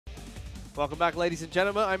Welcome back, ladies and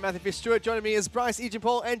gentlemen. I'm Matthew Fitzgerald. Joining me is Bryce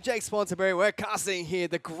Egan-Paul and Jake Sponsorberry. We're casting here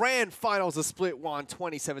the grand finals of Split 1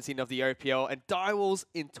 2017 of the OPL, and Direwolves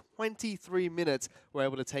in 23 minutes were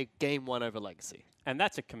able to take Game 1 over Legacy. And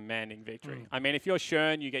that's a commanding victory. I mean, if you're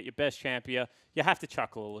Shern, you get your best champion, you have to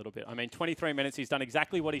chuckle a little bit. I mean, 23 minutes, he's done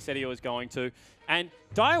exactly what he said he was going to. And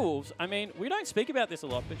Direwolves, I mean, we don't speak about this a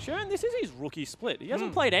lot, but Shern, this is his rookie split. He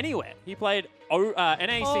hasn't played anywhere. He played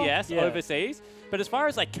NACS overseas. But as far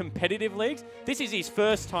as like competitive leagues, this is his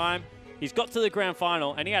first time. He's got to the grand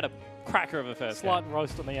final, and he had a cracker of a first Slight game.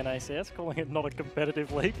 roast on the NACS, calling it not a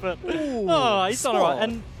competitive league, but Ooh, he's done all right.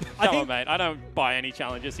 And I Come think, on, mate. I don't buy any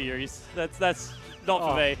challenger series. That's not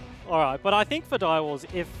for me. All right, but I think for Direwolves,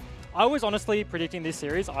 if I was honestly predicting this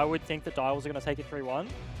series, I would think that Direwolves are going to take it 3-1.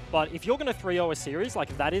 But if you're going to 3-0 a series,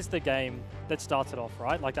 like that is the game that starts it off,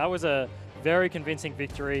 right? Like that was a very convincing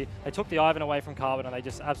victory. They took the Ivan away from Carbon and they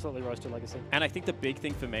just absolutely roasted Legacy. And I think the big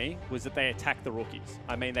thing for me was that they attacked the rookies.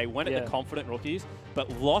 I mean, they went at Yeah. the confident rookies, but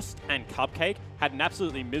Lost and Cupcake had an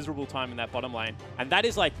absolutely miserable time in that bottom lane. And that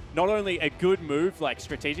is like not only a good move, like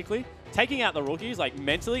strategically, taking out the rookies, like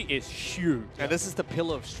mentally, is huge. And this is the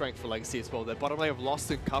pillar of strength for Legacy as well. Their bottom lane of Lost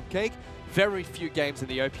and Cupcake. Very few games in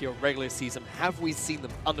the OPL regular season have we seen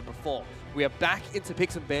them underperform. We are back into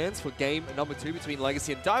picks and bans for game number 2 between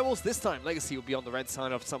Legacy and Direwolves. This time, Legacy will be on the red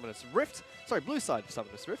side of Summoner's Rift. Sorry, blue side of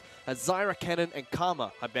Summoner's Rift. As Zyra, Cannon, and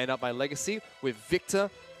Karma are banned out by Legacy, with Victor,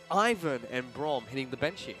 Ivan, and Braum hitting the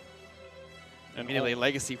bench here. And Immediately,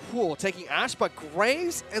 Legacy taking Ash, but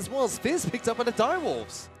Graves as well as Fizz picked up by the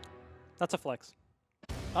Direwolves. That's a flex.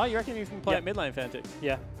 Oh, you reckon you can play Yeah. at mid lane, Fantix?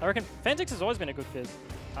 Yeah, I reckon Fantix has always been a good Fizz.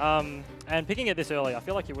 And picking it this early, I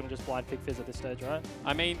feel like you wouldn't just blind pick Fizz at this stage, right?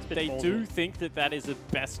 I mean, bit they ballsy. do think that that is the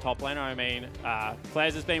best top laner. I mean,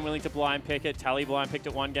 Flares has been willing to blind pick it. Tally blind picked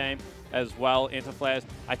it one game as well into Flares.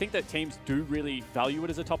 I think that teams do really value it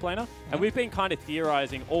as a top laner. And we've been kind of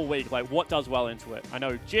theorizing all week, like, what does well into it. I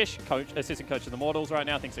know Jish, assistant coach of the Mortals right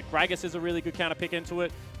now, thinks that Gragas is a really good counter pick into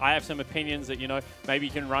it. I have some opinions that, you know, maybe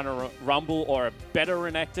you can run a Rumble or a better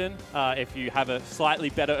Renekton if you have a slightly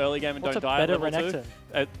better early game and What's don't a die at better level 2.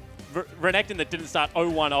 Renekton? Renekton that didn't start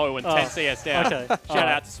 0-1-0 and 10 CS down. Okay. Shout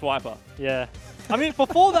out to Swiper. Yeah. I mean,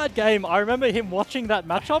 before that game, I remember him watching that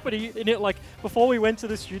matchup, and like, before we went to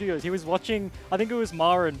the studios, he was watching, I think it was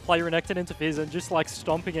Marin play Renekton into Fizz and just, like,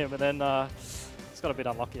 stomping him, and then it's got a bit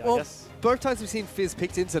unlucky, I guess. Both times we've seen Fizz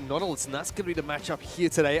picked into Nautilus, and that's going to be the matchup here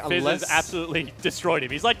today. Fizz has absolutely destroyed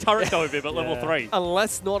him. He's like Turret Dove at level 3.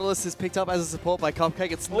 Unless Nautilus is picked up as a support by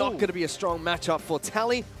Cupcake, it's not going to be a strong matchup for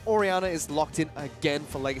Tally. Orianna is locked in again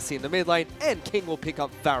for Legacy in the mid lane, and King will pick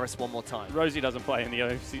up Varus one more time. Rosie doesn't play in the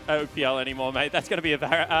OPL anymore, mate. That's going to be a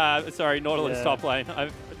Nautilus top lane.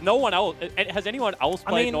 No one else. Has anyone else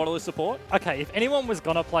played Nautilus support? Okay, if anyone was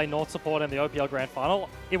going to play Nord support in the OPL Grand Final,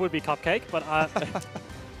 it would be Cupcake, but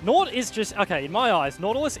Nord is just, okay, in my eyes,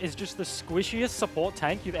 Nautilus is just the squishiest support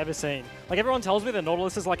tank you've ever seen. Like, everyone tells me that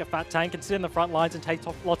Nautilus is like a fat tank and sit in the front lines and take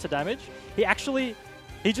lots of damage.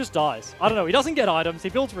 He just dies. I don't know, he doesn't get items, he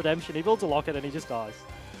builds Redemption, he builds a Locket, and he just dies.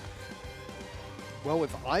 Well,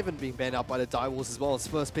 with Ivan being banned out by the Direwolves as well as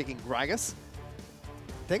first picking Gragas,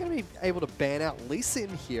 they're going to be able to ban out Lee Sin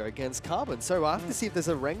here against Carbon. So I have to see if there's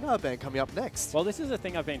a Rengar ban coming up next. Well, this is a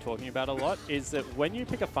thing I've been talking about a lot, is that when you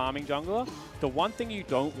pick a farming jungler, the one thing you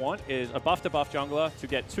don't want is a buff-to-buff jungler to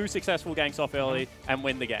get 2 successful ganks off early and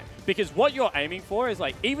win the game. Because what you're aiming for is,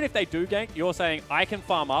 like, even if they do gank, you're saying, I can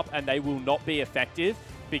farm up and they will not be effective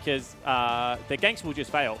because the ganks will just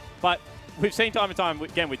fail. But we've seen time and time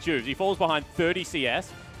again with Juves, he falls behind 30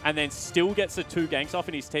 CS, and then still gets the 2 ganks off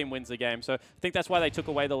and his team wins the game. So I think that's why they took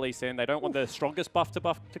away the Lee Sin. They don't want the strongest buff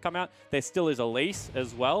to come out. There still is Elise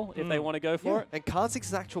as well if they want to go for it. And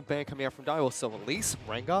Kha'Zix's actual ban coming out from Direwolves, so Elise,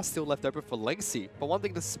 Rengar still left open for Legacy. But one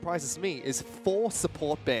thing that surprises me is 4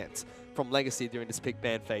 support bans from Legacy during this pick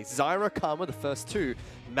ban phase. Zyra, Karma, the first 2.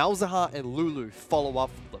 Malzahar and Lulu follow up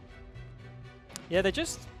from them. Yeah, they're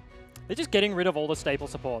just getting rid of all the staple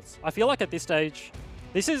supports. I feel like at this stage,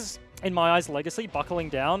 this is, in my eyes, Legacy buckling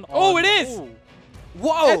down on... Oh, it is! Ooh.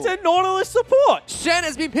 Whoa! It's a Nautilus support! Shen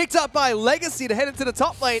has been picked up by Legacy to head into the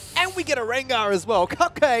top lane, and we get a Rengar as well.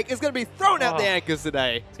 Cupcake is going to be thrown out the anchors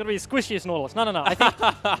today. It's going to be the squishiest Nautilus. No. I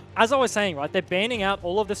think, as I was saying, right, they're banning out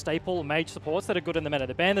all of the staple mage supports that are good in the meta.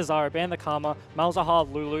 They ban the Zyra, ban the Karma,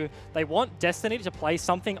 Malzahar, Lulu. They want Destiny to play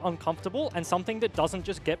something uncomfortable and something that doesn't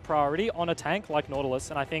just get priority on a tank like Nautilus.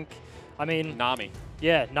 And I mean... Nami.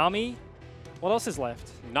 Yeah, Nami. What else is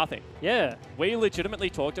left? Nothing. Yeah. We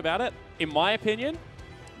legitimately talked about it. In my opinion,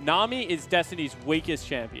 Nami is Destiny's weakest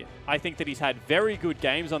champion. I think that he's had very good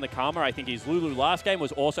games on the Karma. I think his Lulu last game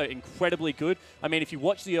was also incredibly good. I mean, if you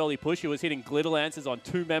watch the early push, he was hitting glitter lances on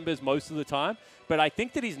 2 members most of the time. But I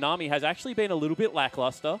think that his Nami has actually been a little bit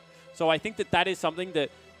lackluster. So I think that that is something that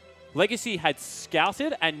Legacy had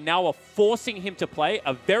scouted and now are forcing him to play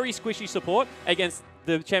a very squishy support against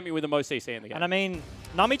the champion with the most CC in the game. And I mean,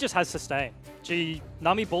 Nami just has sustain.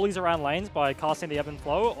 Nami bullies around lanes by casting the ebb and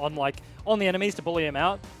flow on the enemies to bully him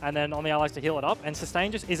out, and then on the allies to heal it up. And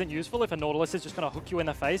sustain just isn't useful if a Nautilus is just going to hook you in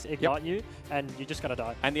the face, ignite you, and you're just going to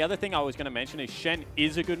die. And the other thing I was going to mention is Shen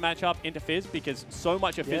is a good matchup into Fizz because so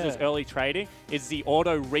much of Fizz's early trading is the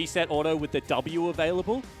auto reset auto with the W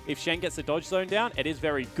available. If Shen gets the dodge zone down, it is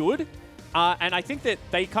very good. And I think that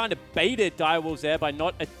they kind of baited Direwolves there by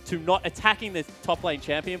not attacking the top lane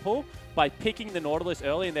champion pool by picking the Nautilus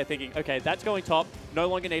early, and they're thinking, okay, that's going top, no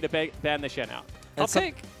longer need to ban the Shen out. And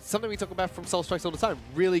something we talk about from Soulstrikes all the time.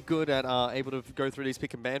 Really good at able to go through these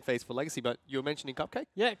pick and ban phase for Legacy, but you were mentioning Cupcake?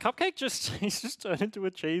 Yeah, Cupcake he's just turned into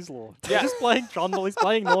a cheese lord. Yeah. He's just playing jungle, he's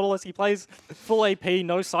playing Nautilus, he plays full AP,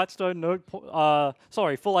 no Sightstone,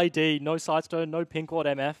 full AD, no Sightstone, no pink ward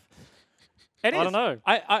MF. I don't know.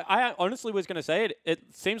 I honestly was going to say it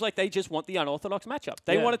seems like they just want the unorthodox matchup.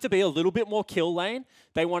 They want it to be a little bit more kill lane.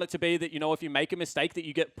 They want it to be that, you know, if you make a mistake that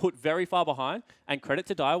you get put very far behind. And credit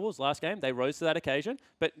to Direwolves last game. They rose to that occasion.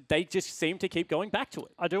 But they just seem to keep going back to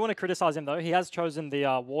it. I do want to criticize him, though. He has chosen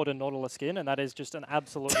the Warden Nautilus skin, and that is just an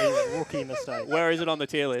absolutely rookie mistake. Where is it on the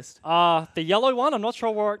tier list? The yellow one, I'm not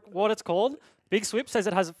sure what it's called. Big Swip says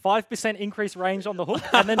it has 5% increased range on the hook,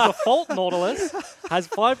 and then default Nautilus has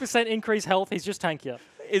 5% increased health. He's just tankier.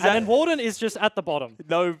 And then Warden is just at the bottom.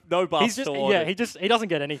 No buffs to Warden. Yeah, he doesn't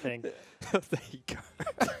get anything. There you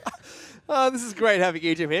go. This is great having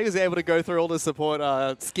Egypt here because they're able to go through all the support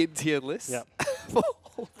skin tier lists. Yep. For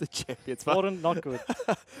all the champions. Warden, not good.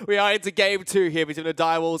 We are into game 2 here between the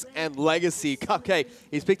Direwolves and Legacy. Cupcake,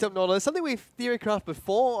 he's picked up Nautilus, something we've theorycrafted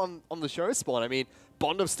before on the show spawn. I mean,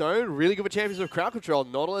 Bond of Stone, really good for champions with crowd control.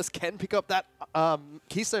 Nautilus can pick up that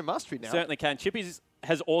Keystone Mastery now. Certainly can. Chippies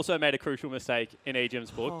has also made a crucial mistake in Egypt's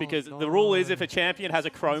book because the rule is if a champion has a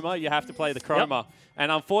Chroma, you have to play the Chroma. Yep.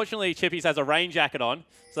 And unfortunately, Chippies has a rain jacket on,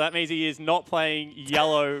 so that means he is not playing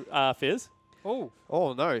yellow Fizz. Oh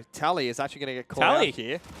no, Tally is actually going to get caught out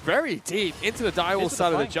here. Very deep into the Direwolves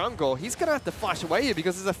side of the jungle. He's going to have to flash away here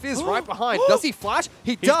because there's a Fizz right behind. Does he flash?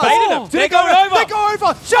 He does. Him. They go over. They go over.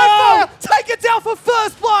 Shunfire, take it down for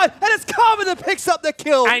first blood, and it's Carbon that picks up the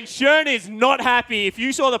kill. And Shern is not happy. If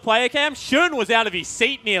you saw the player cam, Shern was out of his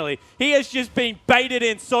seat nearly. He has just been baited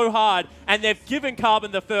in so hard, and they've given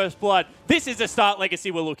Carbon the first blood. This is the start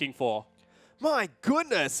Legacy we're looking for. My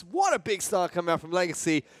goodness, what a big start coming out from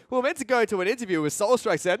Legacy. We were meant to go to an interview with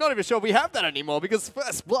Soulstrikes there. Not even sure if we have that anymore because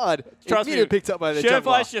First Blood is picked up by the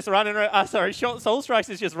jungler. Just running around.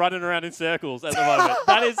 Soulstrikes is just running around in circles at the moment.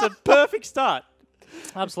 That is a perfect start.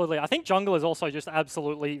 Absolutely. I think jungle is also just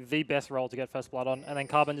absolutely the best role to get First Blood on, and then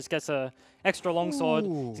Carbon just gets a extra long sword.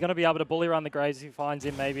 He's going to be able to bully around the graves if he finds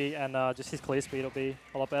him maybe, and just his clear speed will be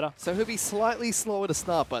a lot better. So he'll be slightly slower to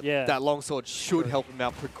start, but that long sword should help him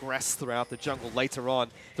out progress throughout the jungle later on.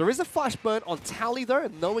 There is a flash burn on Tally though,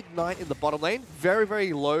 and no Ignite in the bottom lane. Very,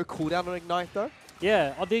 very low cooldown on Ignite though.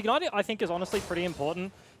 Yeah, the Ignite I think is honestly pretty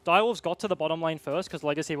important. Direwolves got to the bottom lane first because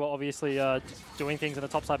Legacy were obviously doing things in the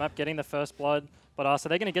top side map, getting the first blood. But so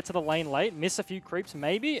they're going to get to the lane late, miss a few creeps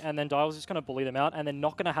maybe, and then Direwolves just going to bully them out, and they're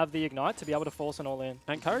not going to have the Ignite to be able to force an all-in.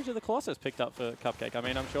 And Courage of the Colossus picked up for Cupcake. I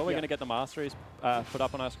mean, I'm sure we're going to get the Masteries put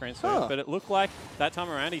up on our screen soon, but it looked like that time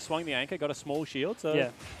around he swung the anchor, got a small shield, so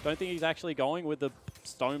don't think he's actually going with the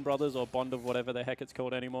Stone Brothers or Bond of whatever the heck it's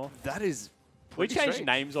called anymore. That is... We change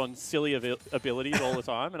names on silly abilities all the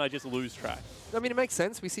time, and I just lose track. I mean, it makes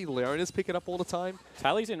sense. We see Leonis pick it up all the time.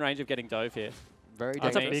 Tally's in range of getting Dove here. Very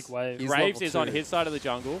dangerous. That's a big wave. Graves is on his side of the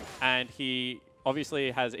jungle, and he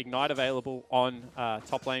obviously has Ignite available on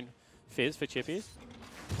top lane Fizz for Chippies.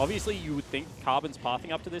 Obviously, you would think Carbon's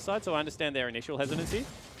pathing up to this side, so I understand their initial hesitancy.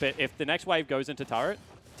 But if the next wave goes into turret,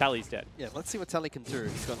 Tally's dead. Yeah, let's see what Tally can do.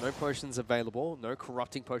 He's got no potions available, no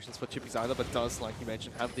corrupting potions for Chippies either, but does, like you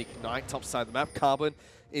mentioned, have the Ignite top side of the map. Carbon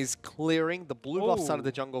is clearing the blue buff side of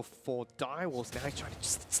the jungle for Direwolves. Now he's trying to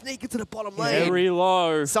just sneak into the bottom lane. Very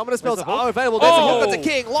low. Summoner spells are available. There's a hook at the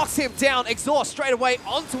King, locks him down. Exhaust straight away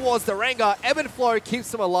on towards the Rengar. Ebb and Flow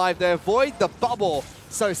keeps him alive there. Void the bubble.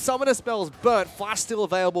 So Summoner spells burnt. Flash still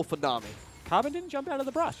available for Nami. Carbon didn't jump out of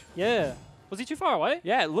the brush. Yeah. Was he too far away?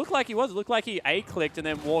 Yeah, it looked like he was. It looked like he A-clicked and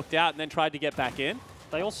then walked out and then tried to get back in.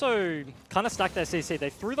 they also kind of stacked their CC. They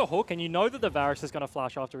threw the hook, and you know that the Varus is going to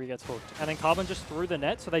flash after he gets hooked. And then Carbon just threw the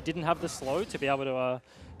net, so they didn't have the slow to be able to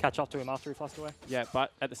catch up to him after he flashed away. Yeah,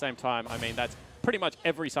 but at the same time, I mean, that's pretty much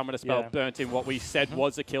every summoner spell burnt in what we said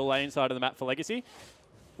was the kill lane side of the map for Legacy.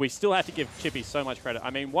 We still have to give Chippy so much credit. I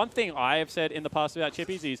mean, one thing I have said in the past about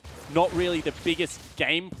Chippies is not really the biggest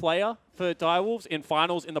game player for Direwolves in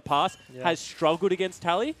finals in the past, has struggled against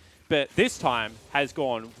Tally, but this time has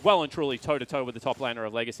gone well and truly toe-to-toe with the top laner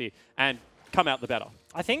of Legacy and come out the better.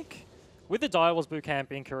 I think with the Direwolves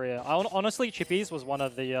bootcamp in Korea, honestly, Chippies was one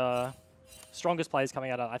of the strongest players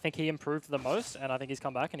coming out of it. I think he improved the most, and I think he's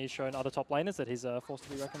come back and he's shown other top laners that he's forced to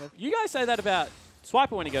be reckoned with. You guys say that about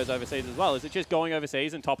Swiper when he goes overseas as well. Is it just going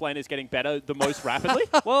overseas and top laners getting better the most rapidly?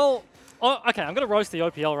 Well, okay, I'm going to roast the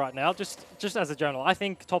OPL right now, just as a general. I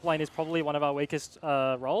think top lane is probably one of our weakest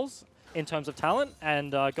roles in terms of talent,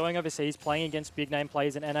 and going overseas, playing against big-name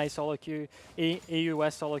players in NA solo queue,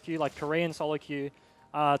 EUS solo queue, like Korean solo queue,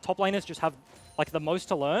 top laners just have like the most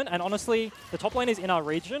to learn. And honestly, the top laners in our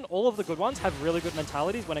region, all of the good ones, have really good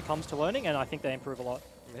mentalities when it comes to learning, and I think they improve a lot.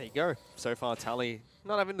 There you go. So far, Tally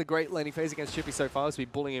not having the great laning phase against Chippy so far, as we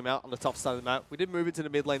bullying him out on the top side of the map. We did move into the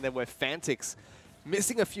mid lane then where Fantix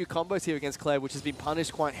missing a few combos here against Claire, which has been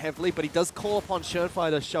punished quite heavily, but he does call upon Shernfire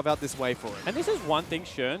to shove out this wave for him. And this is one thing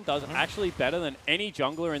Shern does actually better than any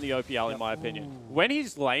jungler in the OPL, in my opinion. When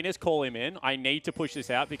his laners call him in, I need to push this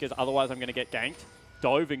out because otherwise I'm going to get ganked,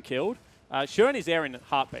 dove and killed. Shern is there in a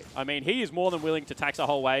heartbeat. I mean, he is more than willing to tax a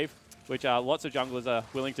whole wave, which lots of junglers are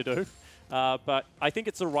willing to do. But I think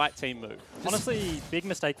it's the right team move. Honestly, big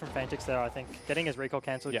mistake from Fantix there, I think. Getting his recall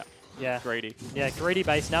cancelled. Yeah. Greedy. Yeah, greedy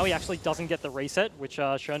base. Now he actually doesn't get the reset, which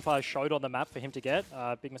Shernfire showed on the map for him to get.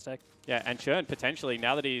 Big mistake. Yeah, and Shern potentially,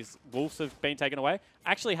 now that his wolves have been taken away,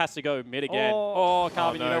 actually has to go mid again. Oh,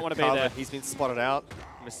 Carbon, you don't want to be there. He's been spotted out.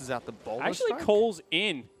 Misses out the ball. Actually calls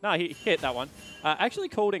in. No, he hit that one. Actually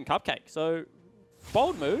called in Cupcake. So,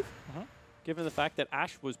 bold move. Given the fact that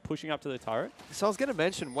Ash was pushing up to the turret. So I was going to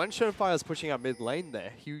mention, when Shernfire was pushing up mid lane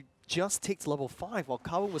there, he just ticked level 5 while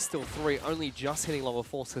Carbon was still 3, only just hitting level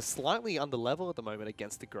 4, so slightly under level at the moment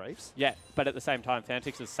against the Graves. Yeah, but at the same time,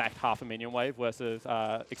 Fantix has sacked half a minion wave versus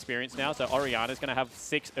experience now, so Orianna's going to have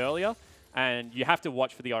 6 earlier, and you have to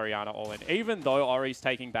watch for the Orianna all in. Even though Ori's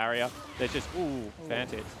taking barrier, there's just,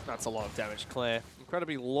 Fantix. That's a lot of damage, Claire.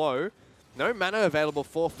 Incredibly low. No mana available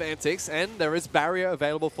for Fantix, and there is barrier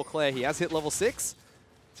available for Claire. He has hit level 6.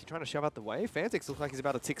 Is he trying to shove out the wave? Fantix looks like he's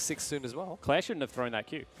about to tick 6 soon as well. Claire shouldn't have thrown that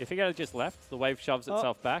Q. If he had just left, the wave shoves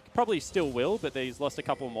itself back. Probably still will, but he's lost a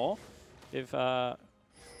couple more. If That's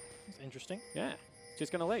interesting. Yeah,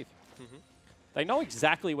 just going to leave. They know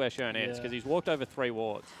exactly where Shern is because he's walked over 3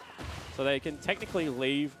 wards. So they can technically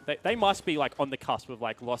leave. They must be like on the cusp of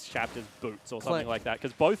like Lost Chapter's boots or something like that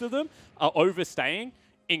because both of them are overstaying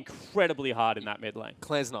incredibly hard in that mid lane.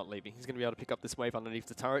 Claire's not leaving. He's going to be able to pick up this wave underneath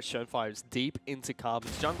the turret. Shernfire is deep into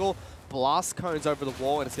Carbon's jungle. Blast cones over the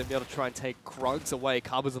wall, and it's going to be able to try and take Krugs away.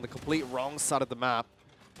 Carbon's on the complete wrong side of the map.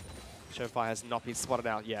 Shernfire has not been spotted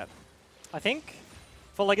out yet. I think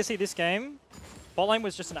for Legacy this game, bot lane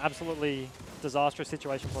was just an absolutely disastrous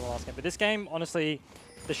situation for the last game. But this game, honestly,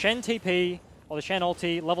 the Shen TP or the Shen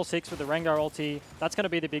ulti, level 6 with the Rengar ulti, that's going to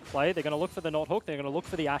be the big play. They're going to look for the Nord Hook, they're going to look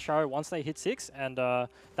for the Ash Arrow once they hit 6, and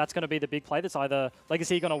that's going to be the big play. That's either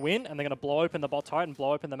Legacy going to win, and they're going to blow open the bot turret and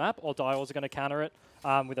blow open the map, or Direwolves are going to counter it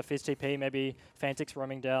with a Fizz TP, maybe Fantix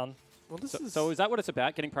roaming down. Well, so is that what it's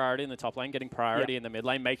about? Getting priority in the top lane, getting priority in the mid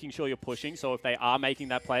lane, making sure you're pushing, so if they are making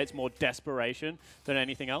that play, it's more desperation than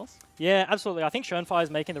anything else? Yeah, absolutely. I think Shernfire is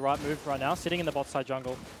making the right move right now, sitting in the bot side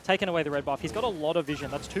jungle, taking away the red buff. He's got a lot of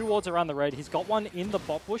vision. That's 2 wards around the red. He's got one in the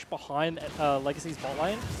bot bush behind Legacy's bot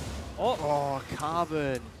lane. Oh,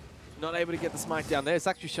 Carbon. Not able to get the smite down there. It's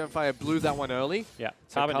actually Shernfire blew that one early. Yeah,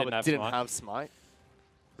 so Carbon didn't have smite.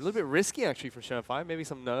 A little bit risky, actually, from Shernfire. Maybe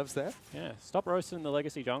some nerves there. Yeah, stop roasting the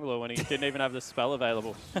Legacy jungler when he didn't even have the spell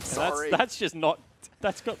available. Sorry. That's just not...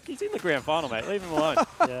 He's in the grand final, mate. Leave him alone.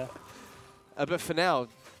 Yeah. But for now,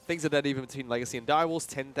 things are dead even between Legacy and Direwolves,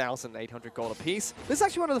 10,800 gold apiece. This is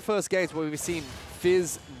actually one of the first games where we've seen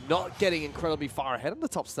Fizz not getting incredibly far ahead on the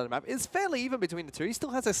top side of the map. It's fairly even between the two. He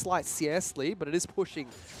still has a slight CS lead, but it is pushing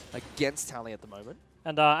against Tally at the moment.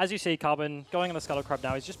 And as you see, Carbon going on the Scuttle Crab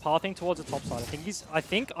now, he's just pathing towards the top side.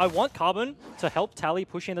 I want Carbon to help Tally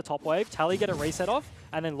push in the top wave, Tally get a reset off,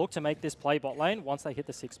 and then look to make this play bot lane once they hit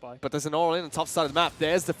the 6 buy. But there's an all in on the top side of the map.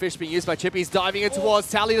 There's the fish being used by Chippy. He's diving in towards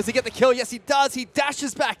Tally. Does he get the kill? Yes, he does. He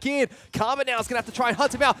dashes back in. Carbon now is going to have to try and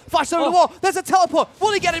hunt him out. Flash over the wall. There's a teleport.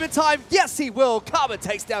 Will he get him in time? Yes, he will. Carbon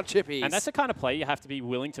takes down Chippy. And that's the kind of play you have to be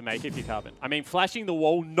willing to make if you're Carbon. I mean, flashing the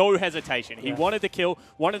wall, no hesitation. He wanted the kill,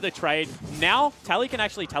 wanted the trade. Now, Tally can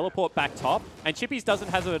actually teleport back top, and Chippies doesn't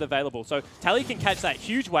have it available. So Tally can catch that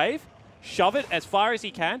huge wave, shove it as far as he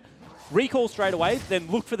can, recall straight away, then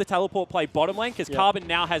look for the teleport play bottom lane, because Carbon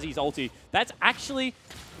now has his ulti. That's actually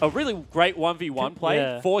a really great 1v1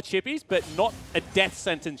 play for Chippies, but not a death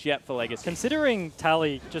sentence yet for Legacy. Considering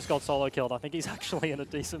Tally just got solo killed, I think he's actually in a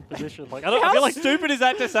decent position. Like, I How feel like stupid is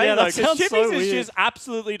that to say, though? Because Chippies has just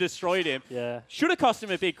absolutely destroyed him. Yeah. Should have cost him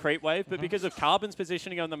a big creep wave, but because of Carbon's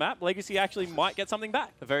positioning on the map, Legacy actually might get something back.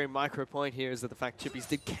 A very micro point here is that the fact Chippies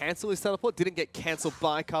did cancel his teleport, didn't get cancelled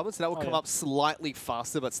by Carbon, so that will come up slightly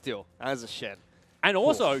faster, but still, as a shed. And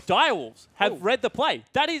also, Direwolves have read the play.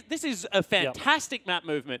 This is a fantastic map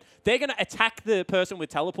movement. They're going to attack the person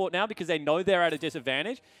with teleport now because they know they're at a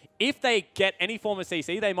disadvantage. If they get any form of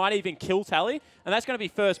CC, they might even kill Tally, and that's going to be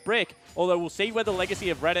first brick, although we'll see whether Legacy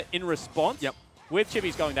have read it in response. With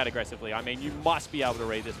Chippies going that aggressively, I mean, you must be able to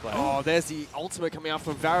read this play. Oh, there's the ultimate coming out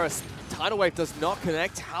from Varus. Tidal Wave does not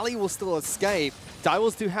connect. Tally will still escape.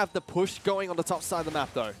 Direwolves do have the push going on the top side of the map,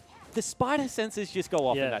 though. The spider senses just go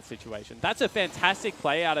off in that situation. That's a fantastic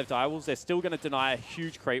play out of Direwolves. They're still going to deny a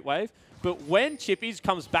huge crate wave. But when Chippies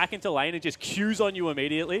comes back into lane and just queues on you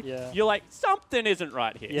immediately, you're like, something isn't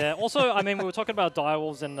right here. Yeah, also, I mean, we were talking about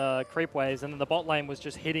Direwolves and creep waves, and then the bot lane was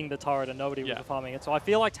just hitting the turret and nobody was farming it. So I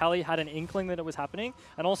feel like Tally had an inkling that it was happening.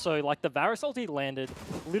 And also, like, the Varus ulti landed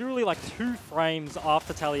literally like 2 frames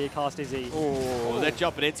after Tally had cast his E. Oh, they're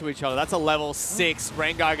jumping into each other. That's a level 6.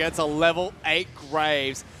 Rengar gets a level 8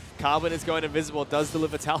 Graves. Carbon is going invisible, does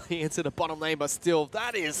deliver Tally into the bottom lane, but still,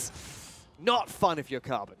 that is not fun if you're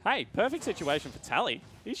Carbon. Hey, perfect situation for Tally.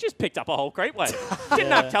 He's just picked up a whole crate wave.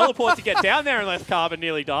 Didn't have teleport to get down there unless Carbon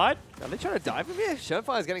nearly died. Are they trying to dive him here?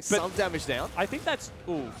 Shenfire is getting some damage down. I think that's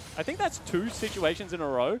 2 situations in a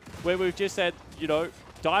row where we've just said, you know,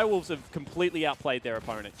 Direwolves have completely outplayed their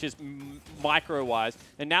opponent, just micro-wise,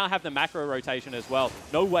 and now have the macro rotation as well.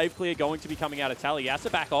 No wave clear going to be coming out of Tally. He has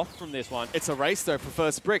to back off from this one. It's a race, though, for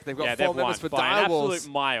first brick. They've got 4 members for by an Direwolves.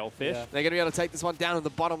 absolute mile, Fish. They're going to be able to take this one down in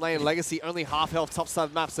the bottom lane. Legacy only half health, top side of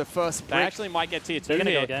the map, so first brick. They actually might get tier 2 They're going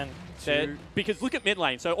to here. go again. Because look at mid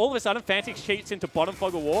lane. So all of a sudden, Fantix cheats into bottom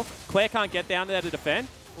fog of war. Claire can't get down there to defend.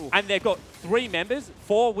 And they've got 3 members,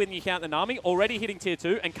 4 when you count the Nami, already hitting tier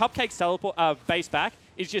 2. And Cupcake's teleport base back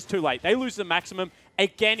is just too late. They lose the maximum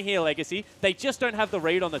again here, Legacy. They just don't have the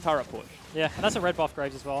read on the turret push. Yeah, and that's a red buff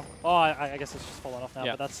Graves as well. Oh, I guess it's just fallen off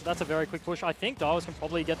now, but that's a very quick push. I think Direwolves can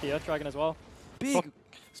probably get the Earth Dragon as well. Big.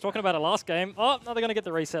 I was talking about it last game. Oh, now they're going to get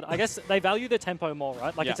the reset. I guess they value the tempo more,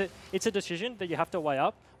 right? Like it's a decision that you have to weigh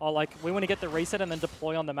up. Or like, we want to get the reset and then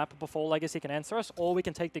deploy on the map before Legacy can answer us, or we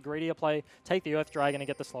can take the greedier play, take the Earth Dragon and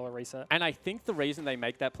get the slower reset. And I think the reason they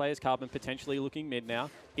make that play as Carbon potentially looking mid now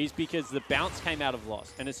is because the bounce came out of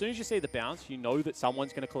Lost. And as soon as you see the bounce, you know that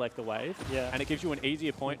someone's going to collect the wave. And it gives you an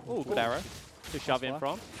easier point. Oh, good arrow to shove in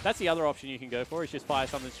from. That's the other option you can go for, is just fire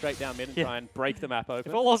something straight down mid and try and break the map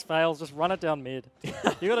open. If all else fails, just run it down mid.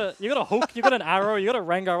 you got a hook, you got an arrow, you got a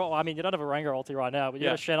Rengar ult. I mean, you don't have a Rengar ulti right now, but you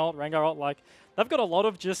got a Shen ult, Rengar ult. Like, they've got a lot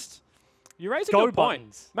of just You raise a good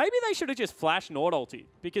point. Maybe they should have just flashed Nord ulti,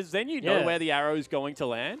 because then you know where the arrow is going to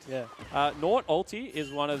land. Nord ulti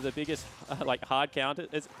is one of the biggest like hard counters.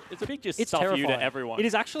 It's a big just stuff you to everyone. It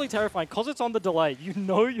is actually terrifying because it's on the delay. You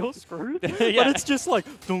know you're screwed, but it's just like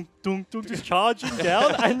dunk, dunk, dunk, just charging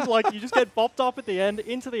down, and like you just get bopped up at the end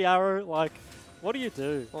into the arrow. Like, what do you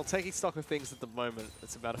do? Well, taking stock of things at the moment,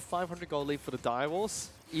 it's about a 500 gold lead for the Direwolves,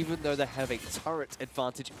 even though they have a turret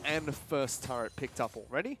advantage and the first turret picked up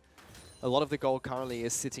already. A lot of the gold currently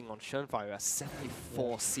is sitting on Shenfire, who has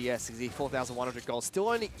 74 CS. He's 4,100 gold. Still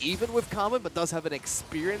only even with Carbon, but does have an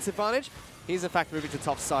experience advantage. He's in fact moving to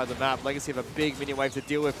top side of the map. Legacy have a big minion wave to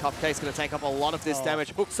deal with. Cupcake's going to take up a lot of this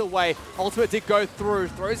damage. Hooks away. Ultimate did go through.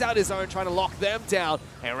 Throws out his own, trying to lock them down.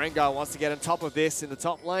 And Rengar wants to get on top of this in the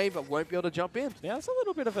top lane, but won't be able to jump in. Yeah, it's a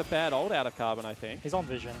little bit of a bad ult out of Carbon, I think. He's on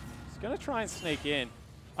vision. He's going to try and sneak in.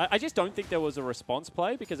 I just don't think there was a response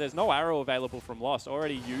play, because there's no arrow available from Lost.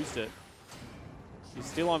 Already used it. He's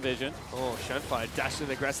still on vision. Oh, Shenfire dashing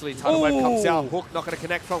aggressively. Tidal Wave comes out. Hook not going to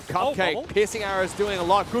connect from Cupcake. Piercing arrows doing a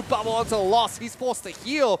lot. Good bubble onto Lost. He's forced to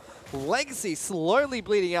heal. Legacy slowly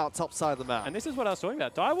bleeding out top side of the map. And this is what I was talking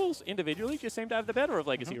about. Direwolves individually just seem to have the better of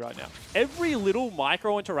Legacy right now. Every little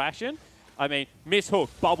micro interaction, I mean, miss hook,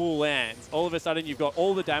 bubble lands. All of a sudden, you've got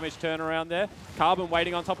all the damage turnaround there. Carbon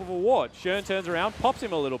waiting on top of a ward. Shern turns around, pops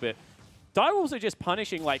him a little bit. Direwolves are just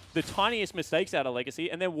punishing like the tiniest mistakes out of Legacy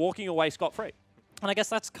and then walking away scot-free. And I guess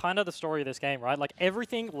that's kind of the story of this game, right? Like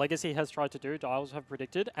everything Legacy has tried to do, Dials have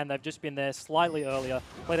predicted, and they've just been there slightly earlier,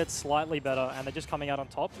 played it slightly better, and they're just coming out on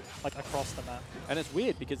top, like across the map. And it's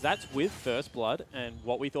weird because that's with First Blood and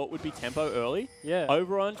what we thought would be tempo early Yeah.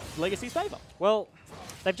 over on Legacy's favor. Well,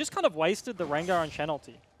 they've just kind of wasted the Rengar and Shen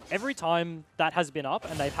ulti. Every time that has been up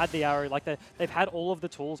and they've had the arrow, like they've had all of the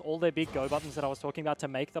tools, all their big go buttons that I was talking about to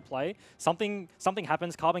make the play, something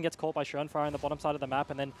happens, Carbon gets caught by Shenfire on the bottom side of the map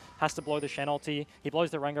and then has to blow the Shen ulti. He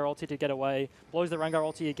blows the Rengar ulti to get away, blows the Rengar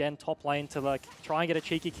ulti again top lane to like try and get a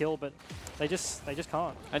cheeky kill, but they just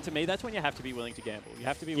can't. And to me, that's when you have to be willing to gamble. You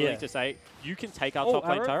have to be Yeah. willing to say, you can take our Oh, top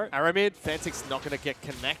lane arrow? turret. Arrow mid, Fantic's not going to get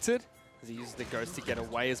connected as he uses the Ghost to get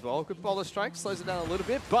away as well. Good bowler strike, slows it down a little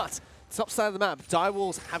bit, but top side of the map,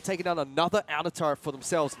 Direwolves have taken down another outer turret for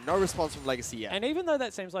themselves. No response from Legacy yet. And even though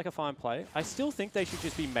that seems like a fine play, I still think they should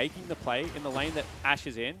just be making the play in the lane that Ashe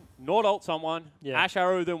is in. Not ult someone, Yeah. Ashe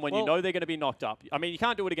arrow them when you Well- know they're going to be knocked up. I mean, you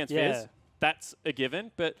can't do it against Yeah. Fizz. That's a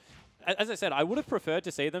given, but as I said, I would have preferred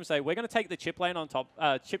to see them say, we're going to take the chip lane on top,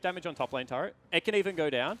 chip damage on top lane turret. It can even go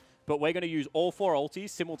down, but we're going to use all 4 ultis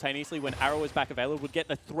simultaneously when arrow is back available. Would get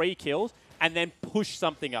the 3 kills and then push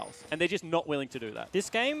something else. And they're just not willing to do that. This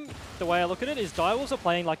game, the way I look at it, is Direwolves are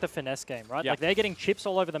playing like the finesse game, right? Yeah. Like they're getting chips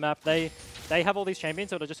all over the map. They have all these champions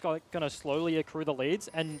that are just going to slowly accrue the leads,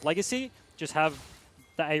 and Legacy just have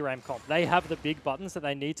the ARAM comp. They have the big buttons that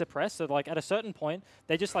they need to press. So like at a certain point,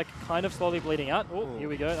 they're just like kind of slowly bleeding out. Oh, here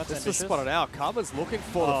we go. That's This was ambitious. spotted out. Carbon's looking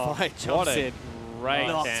for Oh, the fight. what Jumps a in. great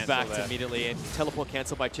Knocks cancel back there. immediately and teleport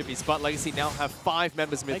cancelled by Chippies. But Legacy now have 5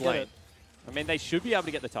 members mid They got lane. it. I mean, they should be able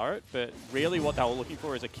to get the turret, but really what they were looking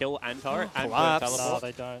for is a kill and turret and Collapse. first No, teleport.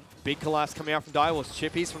 they don't. Big collapse coming out from Direwolves.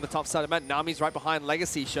 Chippies from the top side of the map. Nami's right behind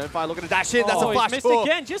Legacy. Shenfire looking to dash in. That's Oh, a he's flash missed pull.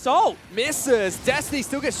 again, just ult. Misses. Destiny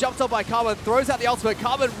still gets jumped on by Carbon. Throws out the ultimate.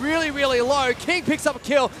 Carbon really, really low. King picks up a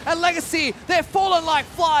kill. And Legacy, they're falling like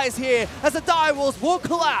flies here as the Direwolves will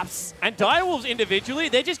collapse. And Direwolves individually,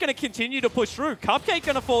 they're just going to continue to push through. Cupcake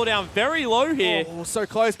going to fall down very low here. Oh, so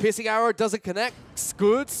close. Piercing arrow doesn't connect.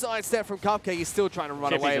 Good sidestep from Cupcake. He's still trying to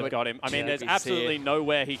run Chippies away. have but got him. I mean, there's Chippies absolutely here.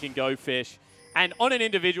 nowhere he can go fish. And on an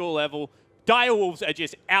individual level, Direwolves are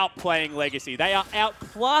just outplaying Legacy. They are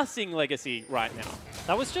outclassing Legacy right now.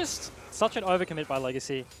 That was just such an overcommit by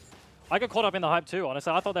Legacy. I got caught up in the hype too,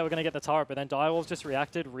 honestly. I thought they were going to get the turret, but then Direwolves just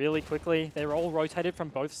reacted really quickly. They were all rotated from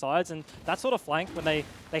both sides, and that sort of flank, when they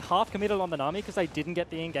half committed on the Nami because they didn't get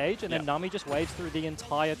the engage, and then Nami just waves through the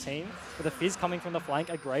entire team, with a Fizz coming from the flank,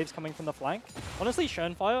 a Graves coming from the flank. Honestly,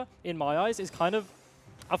 Shenfire, in my eyes, is kind of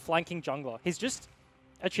a flanking jungler. He's just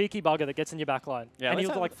a cheeky bugger that gets in your backline. Yeah, and let's he'll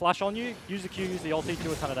have- like flash on you, use the Q, use the ulti,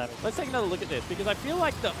 do a ton of damage. Let's take another look at this, because I feel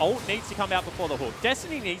like the ult needs to come out before the hook.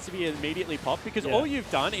 Destiny needs to be immediately popped, because all you've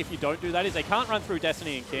done, if you don't do that, is they can't run through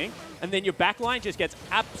Destiny and King, and then your backline just gets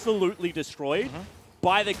absolutely destroyed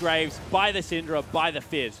by the Graves, by the Syndra, by the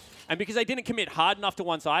Fizz. And because they didn't commit hard enough to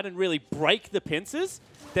one side and really break the pincers,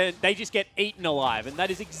 then they just get eaten alive. And that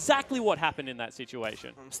is exactly what happened in that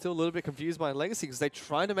situation. I'm still a little bit confused by Legacy because they're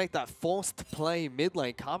trying to make that forced play mid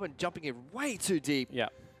lane. Carbon jumping in way too deep. Yeah.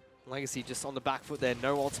 Legacy just on the back foot there.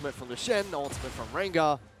 No ultimate from the Shen, no ultimate from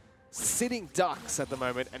Rengar. Sitting ducks at the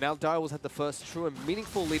moment. And now Direwolves had the first true and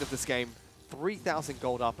meaningful lead of this game. 3,000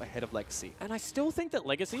 gold up ahead of Legacy. And I still think that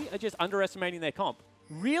Legacy are just underestimating their comp.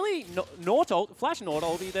 Really, Nort ult, flash Nort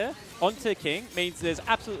ulti there onto King means there's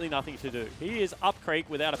absolutely nothing to do. He is up creek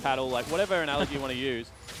without a paddle, like whatever analogy you want to use.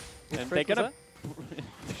 And they're creek was going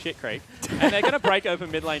to... Shit creek. And they're going to break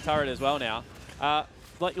open mid lane turret as well now.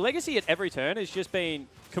 Like Legacy at every turn has just been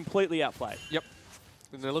completely outplayed. Yep.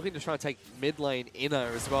 And they're looking to try and take mid lane inner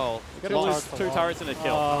as well. Going to lose 2 turrets and a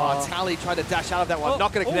kill. Oh, Tally trying to dash out of that one. Oh,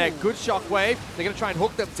 Not going to connect. ooh. Good shockwave. They're going to try and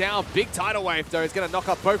hook them down. Big tidal wave, though, is going to knock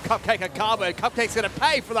off both Cupcake and Carbon. Cupcake's going to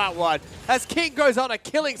pay for that one as King goes on a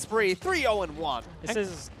killing spree. 3-0-1. This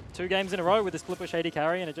is 2 games in a row with this flip of Shady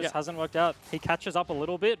carry, and it just hasn't worked out. He catches up a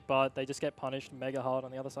little bit, but they just get punished mega hard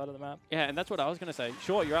on the other side of the map. Yeah, and that's what I was going to say.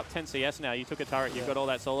 Sure, you're up 10 CS now. You took a turret. You've got all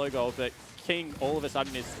that solo gold. But King, all of a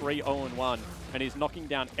sudden, is 3-0-1. And he's knocking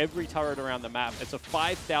down every turret around the map. It's a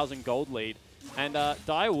 5,000 gold lead. And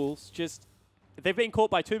Direwolves just... They've been caught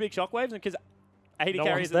by 2 big shockwaves. And because 80 No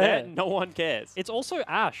carries one's are there, there. no one cares. It's also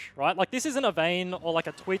Ashe, right? Like, this isn't a Vayne or like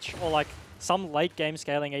a Twitch or like some late game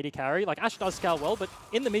scaling AD carry. Like, Ashe does scale well, but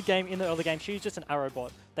in the mid game, in the early game, she's just an arrow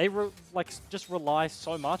bot. They just rely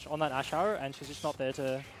so much on that Ashe arrow, and she's just not there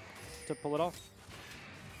to pull it off.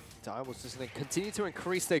 Direwolves just going to continue to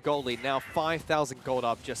increase their gold lead. Now 5,000 gold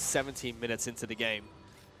up just 17 minutes into the game.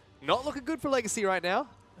 Not looking good for Legacy right now.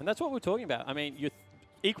 And that's what we're talking about. I mean, you're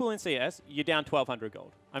equal in CS, you're down 1,200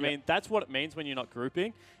 gold. I mean, that's what it means when you're not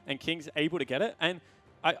grouping, and King's able to get it. And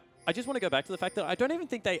I just want to go back to the fact that I don't even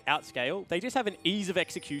think they outscale. They just have an ease of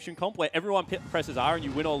execution comp where everyone presses R and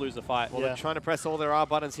you win or lose the fight. Well, they're trying to press all their R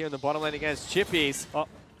buttons here in the bottom lane against Chippies. Oh.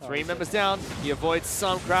 Three members down. He avoids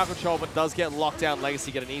some crowd control, but does get locked down.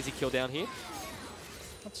 Legacy get an easy kill down here.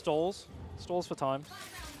 That stalls. Stalls for time.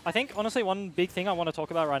 I think, honestly, one big thing I want to talk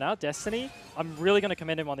about right now, Destiny, I'm really going to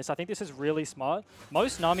commend him on this. I think this is really smart.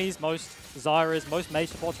 Most Namis, most Zyras, most mage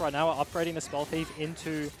supports right now are upgrading the Spell Thief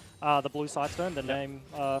into the blue Sightstone. The name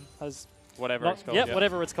has... Whatever it's called. Yeah,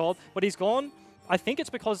 whatever it's called. But he's gone... I think it's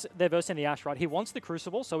because they're versing the Ashe, right? He wants the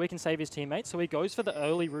Crucible so he can save his teammates. So he goes for the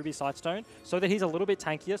early Ruby Sightstone so that he's a little bit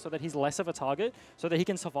tankier, so that he's less of a target, so that he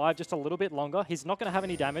can survive just a little bit longer. He's not going to have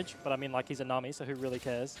any damage, but I mean, like, he's a Nami, so who really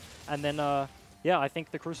cares? And then, yeah, I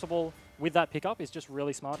think the Crucible with that pickup is just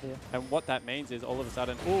really smart here. And what that means is all of a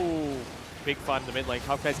sudden, ooh, big fight in the mid lane.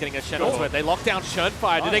 Cupcake's getting a Shen onto it. They lock down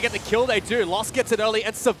Shernfire. Nice. Do they get the kill? They do. Lost gets it early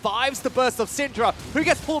and survives the burst of Syndra, who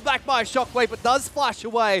gets pulled back by a Shockwave, but does flash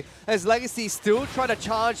away as Legacy still trying to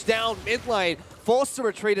charge down mid lane. Forced to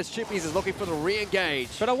retreat as Chippies is looking for the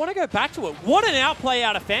re-engage. But I want to go back to it. What an outplay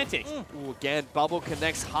out of Fantix. Ooh, again, Bubble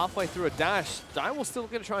connects halfway through a dash. Direwolf's still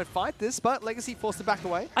going to try and fight this, but Legacy forced to back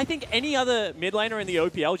away. I think any other mid laner in the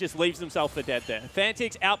OPL just leaves himself for dead there.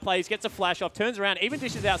 Fantix outplays, gets a flash off, turns around, even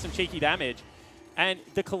dishes out some cheeky damage. And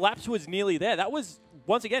the collapse was nearly there. That was,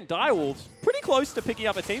 once again, Direwolves pretty close to picking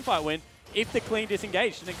up a teamfight win if the clean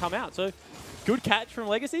disengage didn't come out. So good catch from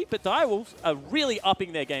Legacy, but Direwolves are really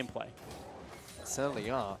upping their gameplay. Certainly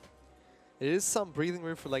are. It is some breathing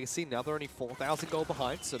room for Legacy. Now they're only 4,000 gold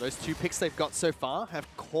behind, so those 2 picks they've got so far have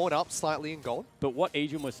caught up slightly in gold. But what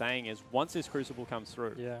Adrian was saying is once this Crucible comes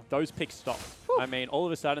through, those picks stop. Whew. I mean, all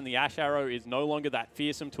of a sudden the Ashe Arrow is no longer that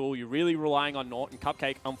fearsome tool. You're really relying on Naut, and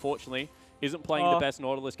Cupcake, unfortunately, isn't playing the best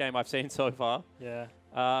Nautilus game I've seen so far.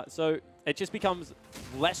 Yeah. So it just becomes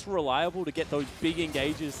less reliable to get those big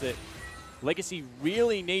engages that Legacy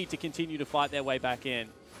really need to continue to fight their way back in.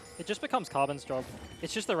 It just becomes Carbon's job.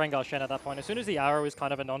 It's just the Rengar Shen at that point. As soon as the arrow is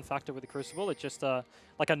kind of a non-factor with the Crucible, it's just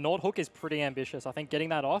like a Naut hook is pretty ambitious. I think getting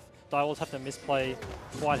that off, Direwolves have to misplay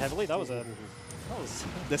quite heavily. That was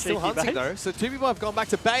They're still hunting though. So 2 people have gone back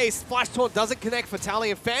to base. Flash Taunt doesn't connect for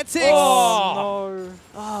Tally and Fantix. Oh no!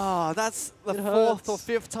 Ah, that's the 4th or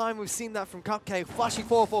 5th time we've seen that from Cupcake. Flashing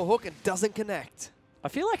forward for a hook and doesn't connect. I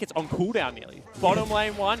feel like it's on cooldown nearly. Bottom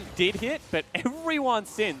lane 1 did hit, but everyone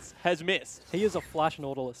since has missed. He is a Flash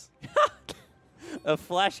Nautilus. A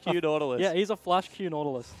Flash Q Nautilus. Yeah, he's a Flash Q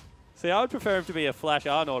Nautilus. See, I would prefer him to be a Flash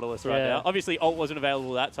R Nautilus right now. Obviously, ult wasn't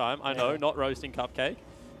available that time. I know, not roasting Cupcake.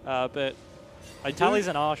 But Tally's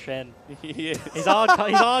an R Shen. He is. He's hard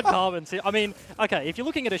Carbon. See, I mean, okay, if you're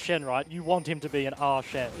looking at a Shen, right, you want him to be an R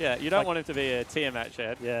Shen. Yeah, you don't want him to be a Tiamat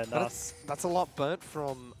Shen. Yeah, nice. That's a lot burnt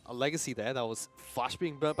from a Legacy there. That was Flash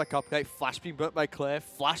being burnt by Cupcake, Flash being burnt by Claire,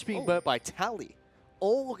 Flash being burnt by Tally.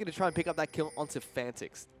 All looking to try and pick up that kill onto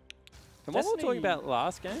Fantix. And what were we talking about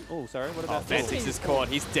last game? Oh, sorry, what about Fantix is caught.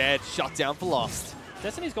 He's dead. Shut down for Lost.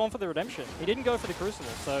 Destiny's gone for the Redemption. He didn't go for the Crucible,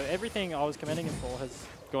 so everything I was commending him for has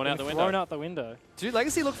gone out the window. Thrown out the window. Dude,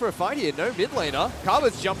 Legacy look for a fight here. No mid laner.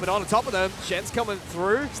 Carbon's jumping on top of them. Shen's coming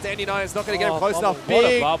through. Standing United's not going to get him close enough.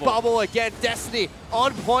 Big bubble again. Destiny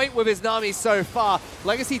on point with his Nami so far.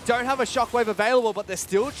 Legacy don't have a Shockwave available, but they're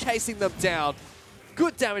still chasing them down.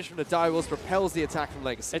 Good damage from the Direwolves propels the attack from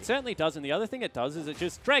Legacy. It certainly does, and the other thing it does is it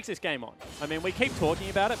just drags this game on. I mean, we keep talking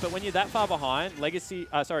about it, but when you're that far behind,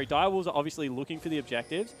 Direwolves are obviously looking for the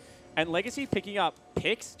objectives, and Legacy picking up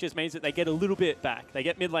picks just means that they get a little bit back. They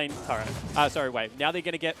get mid lane turret. Wave. Now they're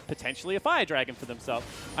going to get potentially a Fire Dragon for themselves.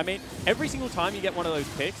 I mean, every single time you get one of those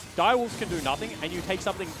picks, Direwolves can do nothing, and you take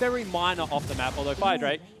something very minor off the map, although Fire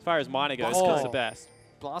Drake, as far as minor goes, is the best.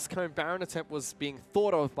 Blast Cone Baron attempt was being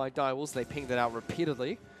thought of by Direwolves. They pinged it out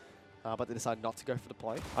repeatedly, but they decided not to go for the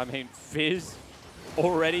play. I mean, Fizz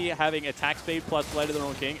already having attack speed plus Blade of the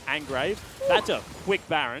Dawn King and Grave. That's a quick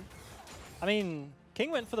Baron. I mean,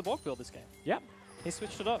 King went for the Bork build this game. Yep. He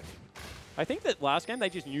switched it up. I think that last game they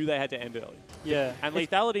just knew they had to end early. Yeah. And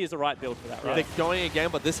lethality is the right build for that, right? They're going again,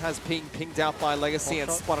 but this has pinged out by Legacy and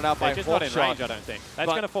spotted out by They're just not in range, I don't think. That's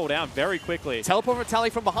going to fall down very quickly. Teleport from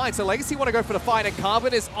Tally from behind, so Legacy want to go for the fight, and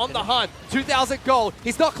Carbon is on the hunt. 2,000 gold.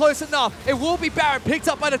 He's not close enough. It will be Baron, picked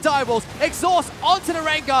up by the Direwolves. Exhaust onto the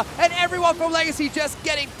Rengar, and everyone from Legacy just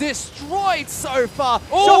getting destroyed so far.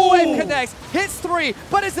 Shockwave connects, hits 3,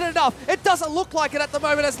 but is it enough? It doesn't look like it at the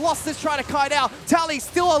moment as Lost is trying to kite out. Tally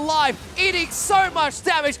still alive, eating so much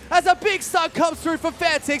damage as a big Stun comes through for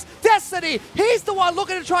Fantix. Destiny, he's the one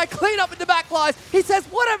looking to try and clean up in the back lines. He says,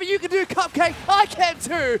 whatever you can do, Cupcake, I can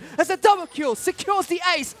too. As a double kill secures the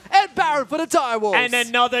ace and Baron for the Direwolves. And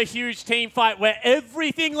another huge team fight where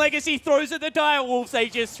everything Legacy throws at the Direwolves, they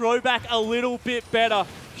just throw back a little bit better.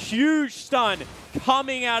 Huge stun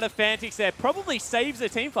coming out of Fantix there. Probably saves the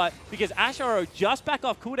team fight because Asharo just back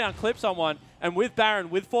off cooldown, clip someone, and with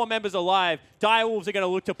Baron, with 4 members alive, Direwolves are going to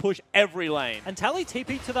look to push every lane. And Tally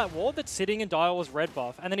TP'd to that ward that's sitting in Direwolves' red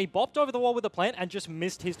buff, and then he bopped over the wall with the plant and just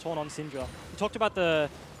missed his taunt on Syndra. We talked about the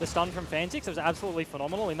stun from Fantix. It was absolutely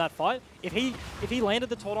phenomenal in that fight. If he landed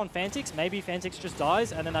the taunt on Fantix, maybe Fantix just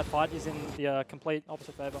dies, and then that fight is in the complete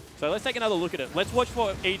opposite favor. So let's take another look at it. Let's watch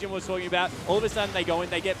what Ejin was talking about. All of a sudden they go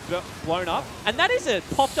in, they get blown up, and that is a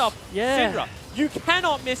popped up Syndra. You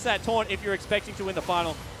cannot miss that taunt if you're expecting to win the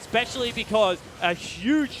final, especially because a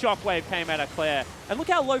huge shockwave came out of Claire. And look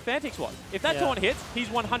how low Fantix was. If that taunt hits, he's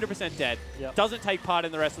 100% dead. Doesn't take part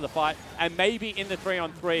in the rest of the fight. And maybe in the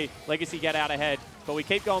 3-on-3, Legacy get out ahead. But we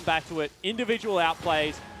keep going back to it. Individual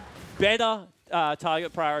outplays, better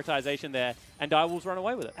target prioritization there, and Direwolves run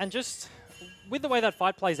away with it. And just with the way that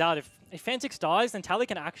fight plays out, if Fantix dies, then Tally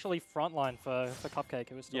can actually frontline for Cupcake,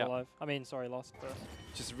 who is still alive. I mean, sorry, lost. But.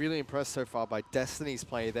 Just really impressed so far by Destiny's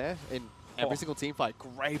play there in every single team fight.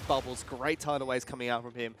 Great bubbles, great tidal waves coming out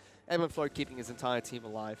from him. Edmund Flo keeping his entire team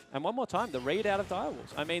alive. And one more time, the read out of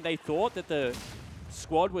Direwolves. I mean, they thought that the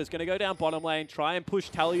squad was going to go down bottom lane, try and push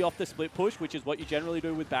Tally off the split push, which is what you generally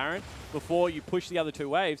do with Baron, before you push the other 2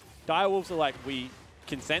 waves. Direwolves are like, we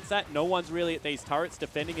can sense that. No one's really at these turrets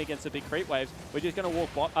defending against the big creep waves. We're just going to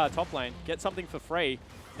walk top lane, get something for free,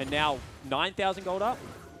 and now 9,000 gold up.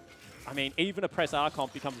 I mean, even a press R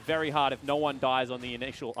comp becomes very hard if no one dies on the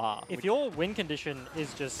initial R. If your win condition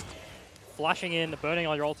is just flashing in, burning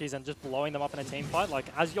all your ultis, and just blowing them up in a team fight, like,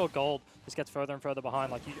 as your gold just gets further and further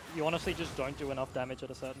behind, like, you honestly just don't do enough damage at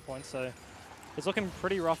a certain point, so it's looking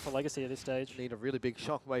pretty rough for Legacy at this stage. Need a really big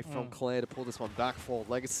shockwave from Claire to pull this one back for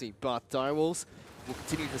Legacy, but Direwolves will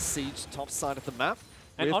continue to siege top side of the map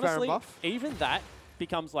and with honestly, Baron buff. Even that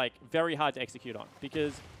becomes, like, very hard to execute on,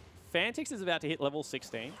 because Fantix is about to hit level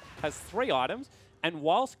 16, has 3 items, and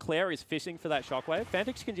whilst Claire is fishing for that shockwave,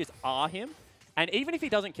 Fantix can just R him, and even if he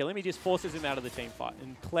doesn't kill him, he just forces him out of the team fight.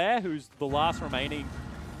 And Claire, who's the last remaining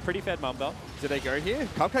pretty fed Mumbo. Do they go here?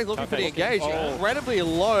 Cupcake looking Cupcake pretty engaged. oh. Incredibly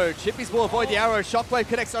low. Chippies will avoid the arrow. Shockwave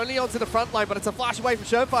connects only onto the front line, but it's a flash away from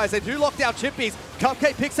Sherfire as they do lock down Chippies.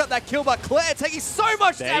 Cupcake picks up that kill, but Claire taking so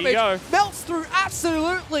much damage. Melts through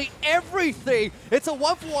absolutely everything. It's a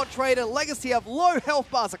 1-for-1 trade, and Legacy have low health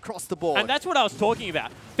bars across the board. And that's what I was talking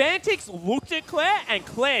about. Fantix looked at Claire, and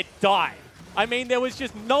Claire died. I mean, there was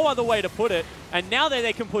just no other way to put it, and now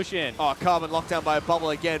they can push in. Oh, Carbon locked down by a bubble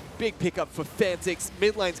again. Big pickup for Fantix.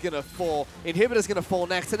 Mid lane's going to fall. Inhibitor's going to fall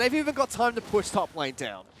next, and they've even got time to push top lane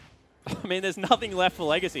down. I mean, there's nothing left for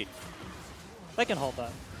Legacy. They can hold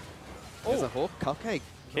that. There's a hook. Cupcake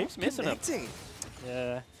keeps missing him.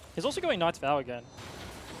 Yeah. He's also going Knight's Vow again.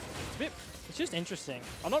 It's just interesting.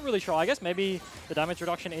 I'm not really sure. I guess maybe the damage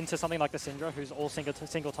reduction into something like the Syndra, who's all single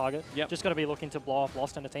target. Just got to be looking to blow off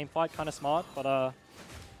Lost in a team fight. Kind of smart, but I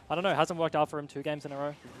don't know. It hasn't worked out for him 2 games in a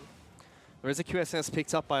row. There is a QSS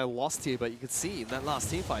picked up by a Lost here, but you could see in that last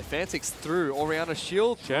team fight, Fantix through Orianna's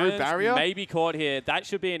shield, through barrier. Maybe caught here. That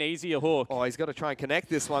should be an easier hook. Oh, he's got to try and connect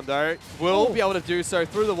this one, though. Will be able to do so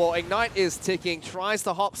through the wall. Ignite is ticking, tries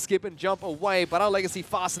to hop, skip, and jump away, but our Legacy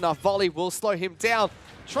fast enough. Volley will slow him down.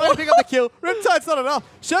 Trying to pick up the kill. Riptide's not enough.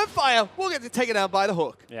 Sherfire will get to take it down by the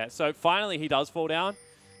hook. Yeah, so finally he does fall down.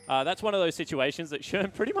 That's one of those situations that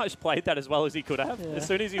Sherm pretty much played that as well as he could have. As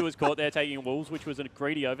soon as he was caught there taking Wolves, which was a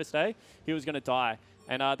greedy overstay, he was going to die.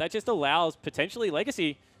 And that just allows potentially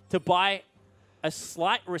Legacy to buy a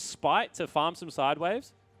slight respite to farm some side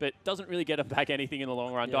waves, but doesn't really get them back anything in the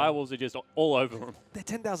long run. Direwolves are just all over them. They're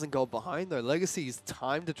 10,000 gold behind, though. Legacy's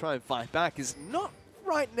time to try and fight back is not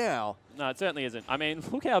right now. No, it certainly isn't. I mean,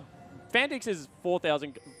 look how Fantix is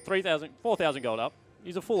 4,000 gold up.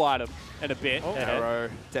 He's a full item and a bit. Arrow.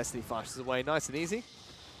 Destiny flashes away nice and easy.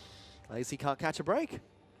 Legacy can't catch a break.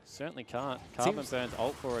 Certainly can't. Carbon burns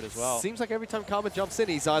ult for it as well. Seems like every time Carbon jumps in,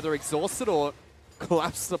 he's either exhausted or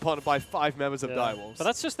collapsed upon by 5 members of Direwolves. But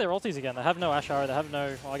that's just their ultis again. They have no Ashara. They have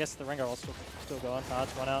no... Well, I guess the Rengar ult's still going.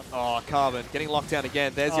 It's run out. Oh, Carbon getting locked down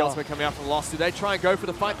again. There's the ultimate coming out from Lost. Do they try and go for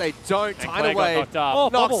the fight? They don't. Tidal wave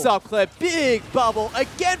knocks up Claire. Big bubble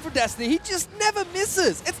again from Destiny. He just never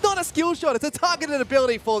misses. It's not a skill shot. It's a targeted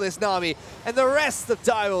ability for this Nami. And the rest of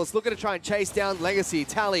Direwolves looking to try and chase down Legacy.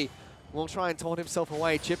 Tally will try and taunt himself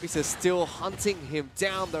away. Chippies is still hunting him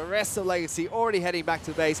down. The rest of Legacy already heading back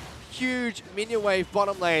to base. Huge minion wave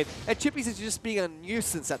bottom lane. And Chippies is just being a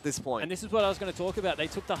nuisance at this point. And this is what I was going to talk about. They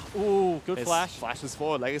took the... Ooh, good flash. Flashes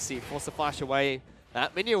forward. Legacy forced to flash away.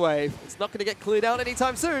 That minion wave, it's not going to get cleared out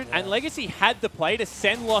anytime soon. And Legacy had the play to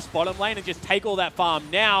send Lost bottom lane and just take all that farm.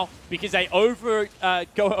 Now, because they go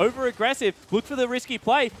over aggressive, look for the risky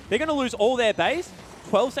play, they're going to lose all their base.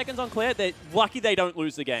 12 seconds on clear, they're lucky they don't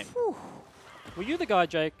lose the game. Whew. Were you the guy,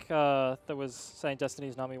 Jake, that was saying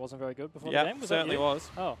Destiny's Nami wasn't very good before the game? Yeah, certainly was.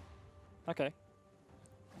 Oh, okay.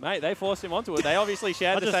 Mate, they forced him onto it. They obviously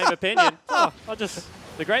shared the same opinion. Oh,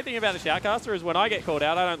 The great thing about the Shoutcaster is when I get called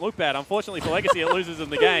out, I don't look bad. Unfortunately for Legacy, it loses in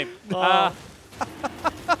the game. But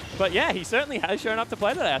yeah, he certainly has shown up to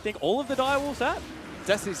play today. I think all of the Direwolves have.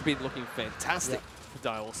 Destiny's been looking fantastic for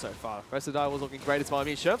Direwolves so far. The rest of Direwolves looking great as well. I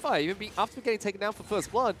mean, Surefire, even after getting taken down for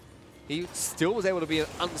First Blood, he still was able to be an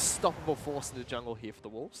unstoppable force in the jungle here for the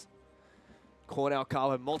Wolves. Caught out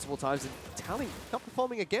Carbon multiple times, and Tally not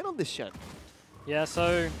performing again on this Shen. Yeah,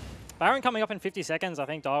 so Baron coming up in 50 seconds. I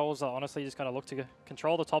think Direwolves are honestly just going to look to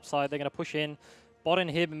control the top side. They're going to push in. Bot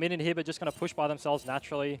inhib, mid inhib are just going to push by themselves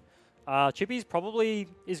naturally. Chippy's probably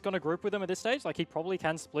is going to group with them at this stage. Like, he probably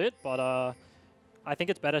can split, but I think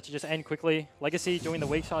it's better to just end quickly. Legacy doing the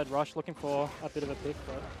weak side rush, looking for a bit of a pick.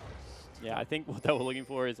 But yeah, I think what they were looking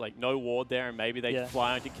for is like no ward there, and maybe they can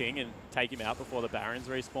fly onto King and take him out before the Baron's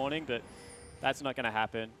respawning, but that's not going to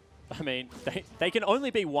happen. I mean, they can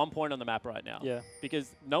only be 1 point on the map right now. Yeah. Because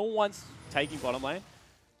no one's taking bottom lane.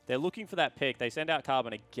 They're looking for that pick. They send out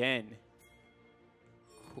Carbon again.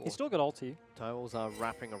 Cool. He's still got ulti. Direwolves are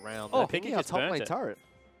wrapping around. Oh, They're I think picking he out just top burnt lane it. turret.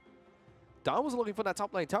 Direwolves are looking for that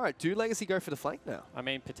top lane turret. Do Legacy go for the flank now? I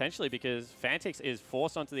mean, potentially, because Fantix is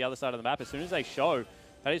forced onto the other side of the map. As soon as they show,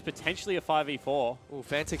 that is potentially a 5v4. Oh,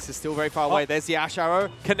 Fantix is still very far away. There's the Ash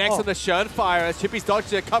Arrow. Connects on the Shenfire as Chippy's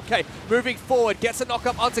dodged it. Cupcake moving forward. Gets a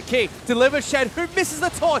knock-up onto King. Delivers Shen, who misses the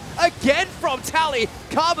taunt again from Tally.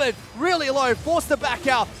 Carbon really low. Forced to back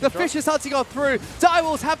out. The Fish is hunting on through.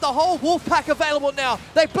 Direwolves have the whole wolf pack available now.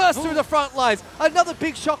 They burst through the front lines. Another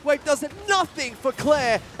big shockwave does nothing for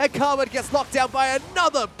Claire. And Carbon gets locked down by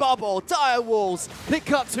another bubble. Direwolves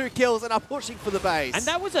pick up 2 kills and are pushing for the base. And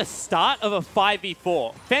that was a start of a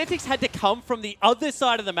 5v4. Fantix had to come from the other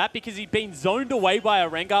side of the map because he'd been zoned away by a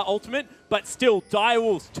Rengar ultimate, but still,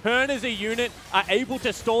 Direwolves turn as a unit, are able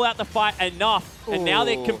to stall out the fight enough, and now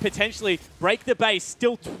they can potentially break the base.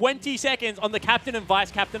 Still 20 seconds on the captain and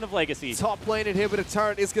vice captain of Legacy. Top lane inhibitor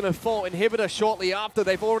turret is going to fall. Inhibitor shortly after.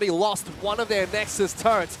 They've already lost one of their Nexus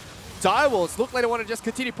turrets. Direwolves look like they want to just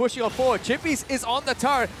continue pushing on forward. Chippies is on the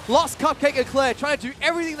turret. Lost Cupcake and Claire trying to do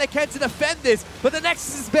everything they can to defend this, but the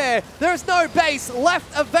Nexus is bare. There is no base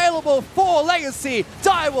left available for Legacy.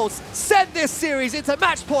 Direwolves send this series into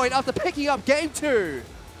match point after picking up game 2.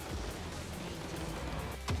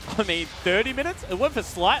 I mean, 30 minutes? It went for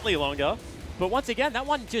slightly longer. But once again, that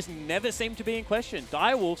one just never seemed to be in question.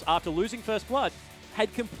 Direwolves, after losing First Blood,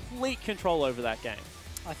 had complete control over that game.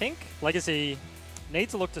 I think Legacy need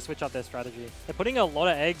to look to switch up their strategy. They're putting a lot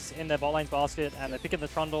of eggs in their bot lane's basket, and they're picking the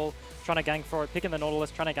Trundle, trying to gank for it, picking the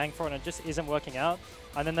Nautilus, trying to gank for it, and it just isn't working out.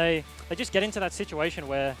 And then they just get into that situation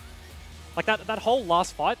where, like that whole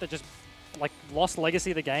last fight that just like lost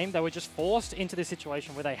Legacy the game, they were just forced into this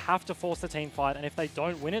situation where they have to force the team fight, and if they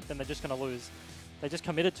don't win it, then they're just going to lose. They just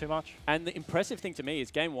committed too much. And the impressive thing to me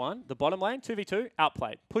is game 1, the bottom lane, 2v2,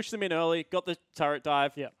 outplayed. Pushed them in early, got the turret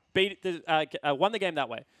dive, won the game that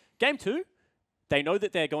way. Game 2, they know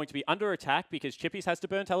that they're going to be under attack because Chippies has to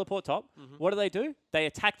burn teleport top. What do? They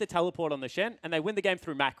attack the teleport on the Shen, and they win the game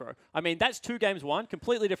through macro. I mean, that's 2 games won,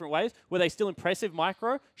 completely different ways. Were they still impressive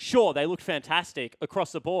micro? Sure, they looked fantastic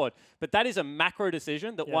across the board, but that is a macro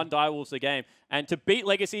decision that won Direwolves the game. And to beat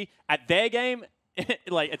Legacy at their game,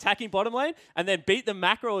 like attacking bottom lane, and then beat the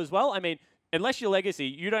macro as well, I mean, unless you're Legacy,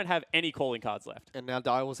 you don't have any calling cards left. And now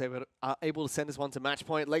Direwolves are able to send this one to match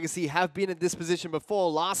point. Legacy have been in this position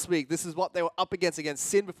before last week. This is what they were up against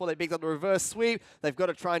Sin before they picked up the reverse sweep. They've got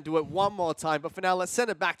to try and do it one more time. But for now, let's send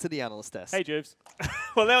it back to the analyst desk. Hey, Jubes.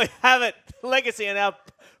 Well, there we have it. Legacy are now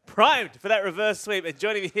primed for that reverse sweep. And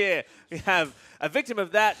joining me here, we have a victim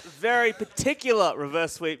of that very particular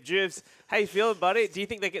reverse sweep. Jubes, how you feeling, buddy? Do you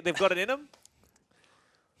think they've got it in them?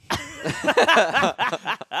 All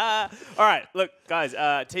right, look, guys,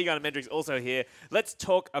 T-Gun and Mendrix also here. Let's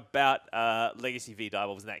talk about Legacy v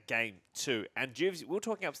Direwolves in that game 2. And Jubes, we were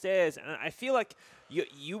talking upstairs, and I feel like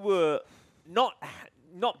you were not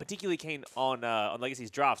particularly keen on Legacy's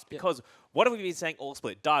drafts because what have we been saying all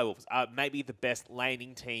split? Direwolves are maybe the best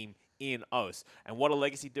laning team in OS. And what are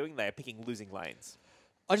Legacy doing? They are picking losing lanes.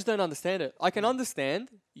 I just don't understand it. I can understand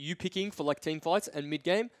you picking for like team fights and mid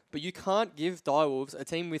game, but you can't give Direwolves a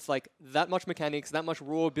team with like that much mechanics, that much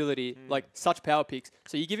raw ability, like such power picks.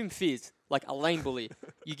 So you give him Fizz, like a lane bully.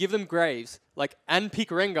 You give them Graves, like, and pick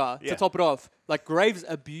Rengar to top it off. Like Graves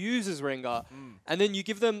abuses Rengar, and then you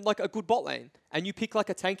give them like a good bot lane, and you pick like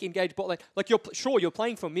a tank engaged bot lane. Like you're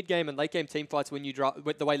playing for mid game and late game team fights when you draft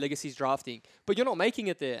with the way Legacy's drafting, but you're not making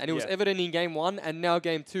it there. And it was evident in game 1 and now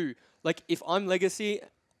game 2. Like if I'm Legacy,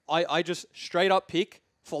 I just straight up pick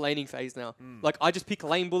for laning phase now. Like I just pick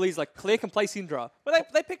lane bullies. Like Claire can play Syndra. Well,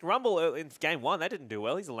 they picked Rumble in game 1. They didn't do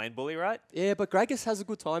well. He's a lane bully, right? Yeah, but Gragas has a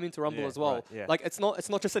good time into Rumble as well. Right, yeah. Like it's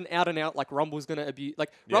not just an out and out like Rumble's gonna abuse.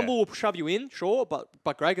 Like Rumble will shove you in, sure, but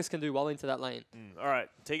Gragas can do well into that lane. All right,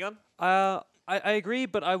 Tegon? I agree,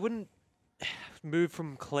 but I wouldn't move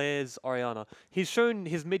from Claire's Orianna. He's shown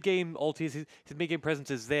his mid-game ultis, his mid-game presence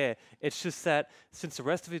is there. It's just that since the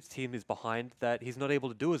rest of his team is behind, that he's not able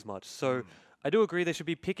to do as much. So I do agree they should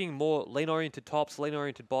be picking more lane-oriented tops,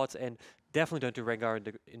 lane-oriented bots, and definitely don't do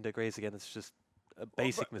Rengar into Graves again. It's just a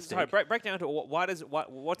basic mistake. Sorry, break down to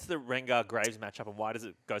what's the Rengar Graves matchup and why does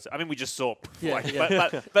it go? I mean, we just saw.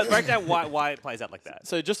 But break down why it plays out like that.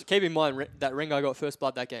 So just keep in mind that Rengar got first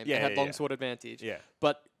blood that game. Yeah, and had longsword advantage. Yeah.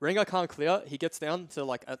 But Rengar can't clear. He gets down to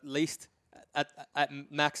like at least at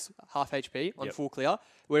max half HP on full clear,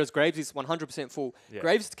 whereas Graves is 100% full. Yeah.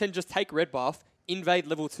 Graves can just take red buff, invade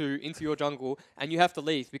level 2 into your jungle, and you have to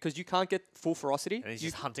leave because you can't get full ferocity. And he's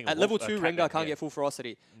just hunting at a level wolf, 2, Catman, Rengar can't get full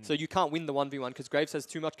ferocity, so you can't win the 1v1 because Graves has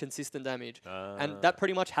too much consistent damage, and that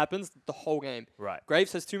pretty much happens the whole game. Right.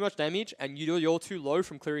 Graves has too much damage, and you're too low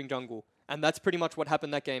from clearing jungle, and that's pretty much what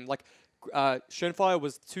happened that game. Like, Schönfire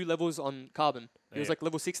was 2 levels on Carbon. He was like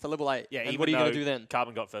level 6 to level 8. Yeah, and what are you going to do then?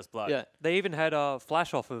 Carbon got first blood. Yeah. They even had a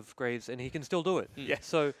flash off of Graves, and he can still do it. Yeah.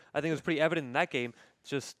 So I think it was pretty evident in that game.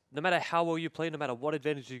 Just no matter how well you play, no matter what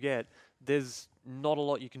advantage you get, there's not a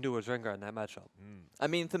lot you can do as Rengar in that matchup. I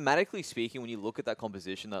mean, thematically speaking, when you look at that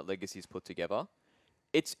composition that Legacy's put together,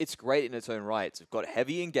 it's great in its own right. It's got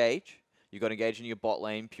heavy engage. You've got engage in your bot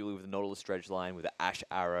lane purely with the Nautilus Dredge line, with the Ashe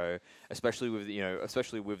Arrow, especially with the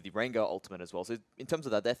Rengar ultimate as well. So in terms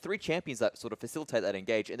of that, there are 3 champions that sort of facilitate that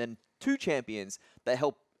engage, and then 2 champions that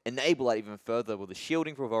help enable that even further with the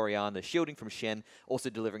shielding from Orianna, the shielding from Shen, also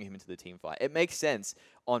delivering him into the team fight. It makes sense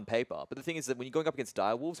on paper, but the thing is that when you're going up against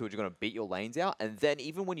Direwolves, who are going to beat your lanes out, and then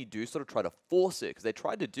even when you do sort of try to force it, because they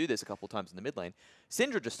tried to do this a couple of times in the mid lane,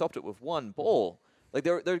 Syndra just stopped it with 1 ball. Like,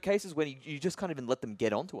 there are cases when you just can't even let them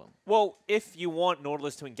get onto him. Well, if you want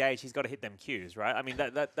Nautilus to engage, he's got to hit them Qs, right? I mean,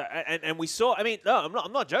 and we saw. I mean, no,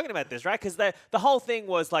 I'm not joking about this, right? Because the whole thing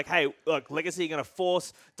was like, hey, look, Legacy are going to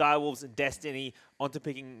force Direwolves and Destiny onto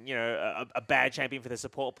picking, a bad champion for their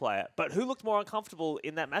support player. But who looked more uncomfortable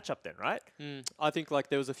in that matchup then, right? I think like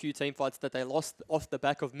there was a few team fights that they lost off the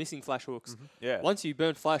back of missing flash hooks. Yeah. Once you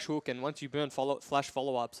burn flash hook and once you burn flash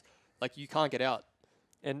follow-ups, like you can't get out.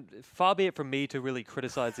 And far be it from me to really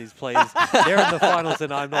criticize these players. They're in the finals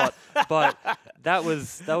and I'm not. But that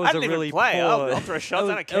was a really poor. I'll throw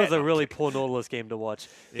shots. That was a really poor Nautilus game to watch.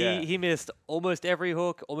 Yeah. He missed almost every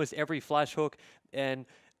hook, almost every flash hook, and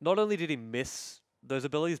not only did he miss those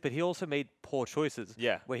abilities, but he also made poor choices.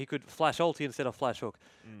 Yeah. Where he could flash ulti instead of flash hook.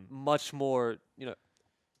 Much more,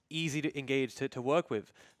 easy to engage to work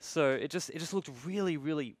with. So it just looked really,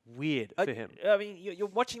 really weird for him. I mean, you're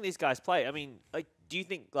watching these guys play. I mean, like, do you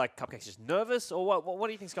think like Cupcake's just nervous, or what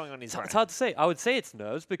do you think's going on in his brain? It's hard to say. I would say it's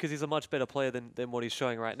nerves because he's a much better player than what he's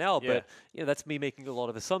showing right now. Yeah. But that's me making a lot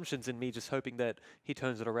of assumptions and me just hoping that he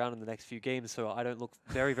turns it around in the next few games so I don't look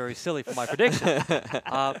very, very silly for my prediction.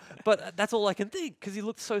 But that's all I can think because he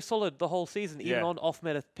looked so solid the whole season, even on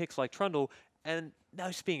off-meta picks like Trundle, and now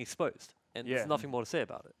he's being exposed. And there's nothing more to say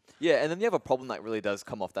about it. Yeah, and then the other problem that really does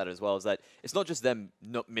come off that as well is that it's not just them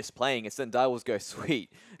not misplaying, it's then Direwolves go,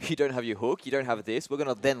 sweet, you don't have your hook, you don't have this, we're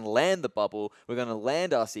going to then land the bubble, we're going to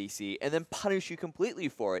land our CC, and then punish you completely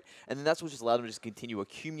for it. And then that's what just allowed them to just continue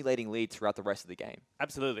accumulating leads throughout the rest of the game.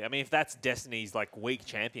 Absolutely. I mean, if that's Destiny's like weak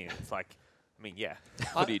champion, it's like, I mean, yeah.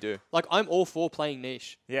 What do you do? Like, I'm all for playing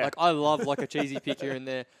niche. Yeah. Like, I love like a cheesy pick here and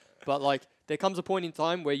there. But like, there comes a point in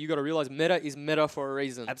time where you got to realize meta is meta for a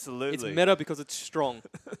reason. Absolutely. It's meta because it's strong.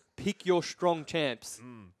 Pick your strong champs.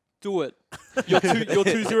 Do it. You're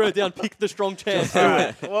 2-0 down. Pick the strong champs. All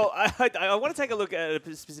right. Well, I want to take a look at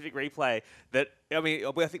a specific replay that, I mean,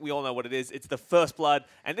 I think we all know what it is. It's the First Blood,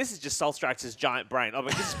 and this is just Soulstrax's giant brain. I mean,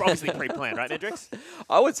 this is obviously pre-planned, right, Nedrix?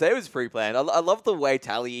 I would say it was pre-planned. I love the way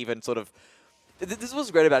Tally even sort of... This was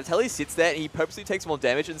great about it. Tally sits there and he purposely takes more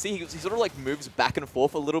damage, and see, he sort of like moves back and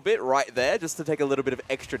forth a little bit right there just to take a little bit of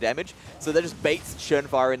extra damage. So that just baits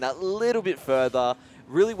Schönfire in that little bit further,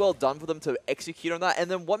 really well done for them to execute on that.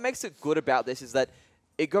 And then what makes it good about this is that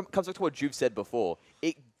it comes back to what Juve said before.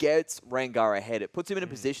 It gets Rengar ahead. It puts him in a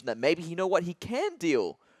position that maybe, you know what, he can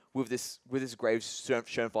deal with this Graves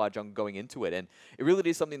Schönfire jungle going into it. And it really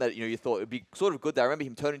is something that, you thought it would be sort of good. I remember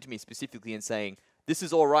him turning to me specifically and saying, this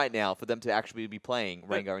is all right now for them to actually be playing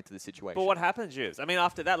Rengar into this situation. But what happens, Juves? I mean,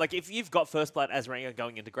 after that, like, if you've got first blood as Rengar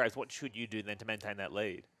going into Graves, what should you do then to maintain that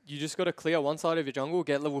lead? You just got to clear one side of your jungle,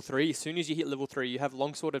 get level 3. As soon as you hit level 3, you have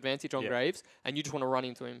longsword advantage on Graves, and you just want to run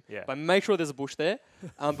into him. Yeah. But make sure there's a bush there.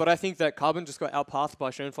 But I think that Carbon just got outpathed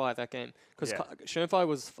by Schönfire that game. Because Schönfire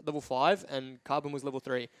was level 5, and Carbon was level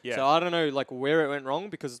 3. Yeah. So I don't know like where it went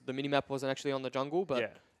wrong, because the minimap wasn't actually on the jungle.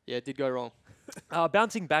 But yeah, it did go wrong.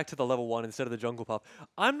 Bouncing back to the level 1 instead of the jungle puff,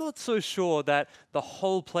 I'm not so sure that the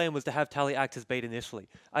whole plan was to have Tally act as bait initially.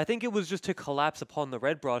 I think it was just to collapse upon the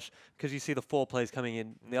red brush, because you see the 4 players coming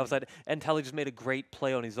in the other side, and Tally just made a great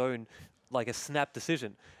play on his own, like a snap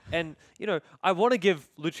decision. And, I want to give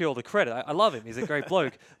Lucio all the credit. I love him. He's a great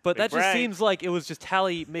bloke. But that just seems like it was just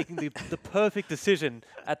Tally making the perfect decision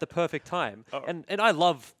at the perfect time. And I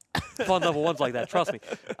love fun level 1s like that, trust me.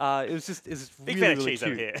 It was Big really, fan of really cheese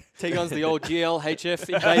over cute. here. T-Gun's the old GL,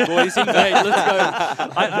 HF, invade, boys, invade, let's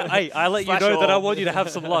go. I let you Slash know that I all. want you to have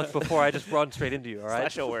some luck before I just run straight into you, all right?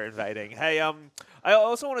 Slash all, we're invading. Hey, I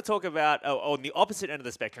also want to talk about on the opposite end of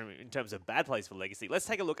the spectrum in terms of bad plays for Legacy. Let's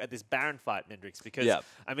take a look at this Baron fight, Mendrix, because,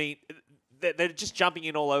 I mean, they're just jumping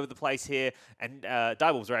in all over the place here, and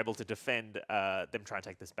Direwolves are able to defend them trying to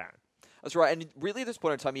take this Baron. That's right, and really at this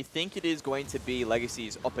point in time, you think it is going to be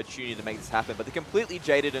Legacy's opportunity to make this happen, but they're completely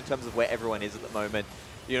jaded in terms of where everyone is at the moment.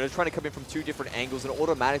 Trying to come in from 2 different angles, and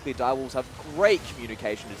automatically Direwolves have great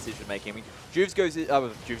communication and decision-making. I mean, Juves goes in,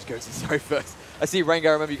 sorry, first. I see Rengar,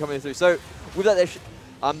 I remember you coming through. So, with that,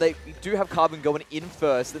 they do have Carbon going in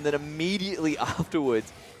first, and then immediately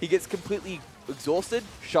afterwards, he gets completely exhausted,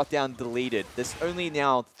 shut down, deleted. There's only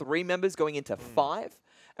now 3 members going into 5.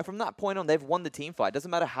 And from that point on, they've won the team fight. Doesn't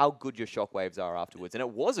matter how good your shockwaves are afterwards. And it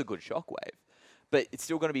was a good shockwave. But it's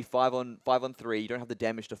still going to be 5 on 3. You don't have the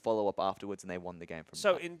damage to follow up afterwards, and they won the game from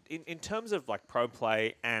So that. in terms of like pro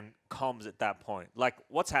play and comms at that point, like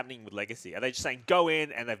what's happening with Legacy? Are they just saying go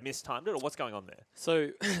in and they've mistimed it, or what's going on there? So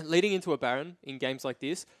leading into a Baron in games like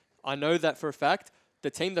this, I know that for a fact, the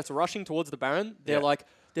team that's rushing towards the Baron, they're like,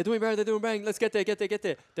 they're doing Baron, let's get there.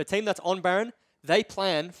 The team that's on Baron, they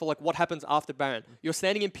plan for like what happens after Baron. You're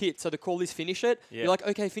standing in pit, so the call is finish it. You're like,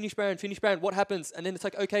 okay, finish Baron. What happens? And then it's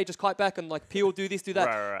like, okay, just kite back and like peel, do this, do that.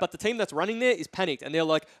 Right. But the team that's running there is panicked, and they're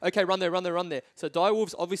like, okay, run there. So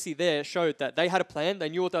Direwolves obviously there showed that they had a plan. They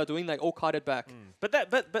knew what they were doing. They all kited back.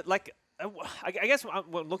 But like, I guess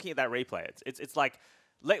when looking at that replay, it's like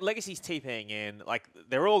Legacy's TPing in, like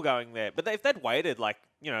they're all going there. But if they'd waited like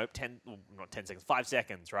 5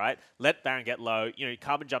 seconds, right? Let Baron get low.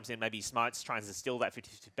 Carbon jumps in, maybe he smites, tries to steal that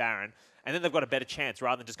 50-50 Baron, and then they've got a better chance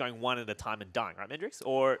rather than just going one at a time and dying, right, Mendrix?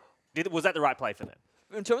 Or was that the right play for them?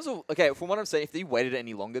 In terms of, from what I'm saying, if they waited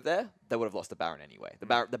any longer there, they would have lost the Baron anyway. The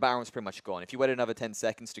Baron was pretty much gone. If you waited another 10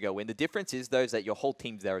 seconds to go in, the difference is, though, is that your whole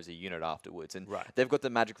team's there as a unit afterwards. And they've got the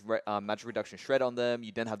magic reduction shred on them.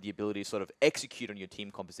 You then have the ability to sort of execute on your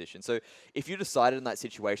team composition. So if you decided in that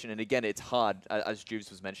situation, and again, it's hard, as Juves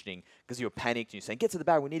was mentioning, because you're panicked and you're saying, get to the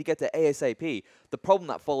Baron, we need to get to ASAP. The problem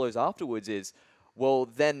that follows afterwards is, well,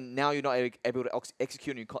 then now you're not able to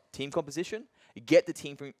execute on your team composition. Get the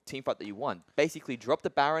team fight that you want. Basically, drop the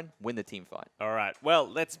Baron, win the team fight. All right. Well,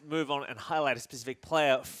 let's move on and highlight a specific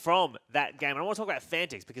player from that game. And I want to talk about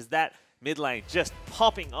Fantix, because that mid lane just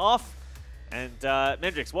popping off. And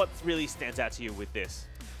Mendrix, what really stands out to you with this?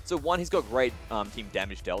 So one, he's got great team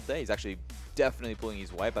damage delta. He's actually definitely pulling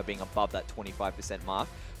his weight by being above that 25% mark.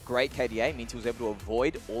 Great KDA means he was able to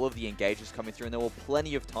avoid all of the engages coming through, and there were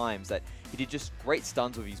plenty of times that he did just great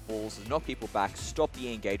stuns with his balls to knock people back, stop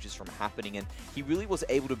the engages from happening, and he really was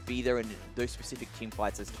able to be there in those specific team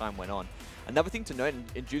fights as time went on. Another thing to note,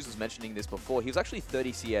 and Jules was mentioning this before, he was actually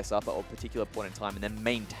 30 CS up at a particular point in time and then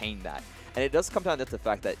maintained that. And it does come down to the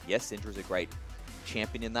fact that, yes, Syndra is a great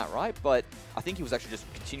champion in that, right? But I think he was actually just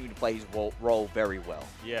continuing to play his role very well.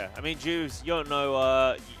 Yeah, I mean, Juves, you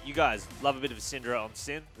guys love a bit of Syndra on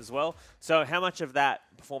Sin as well. So how much of that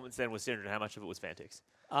performance then was Syndra and how much of it was Fantix?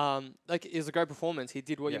 It was a great performance. He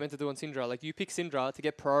did what you meant to do on Syndra. Like, you pick Syndra to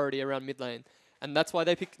get priority around mid lane. And that's why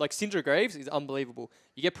they pick, like, Syndra Graves is unbelievable.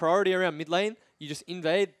 You get priority around mid lane, you just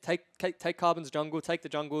invade, take Carbon's jungle, take the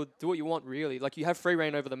jungle, do what you want, really. Like, you have free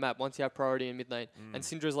reign over the map once you have priority in mid lane. And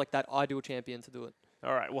Syndra is, like, that ideal champion to do it.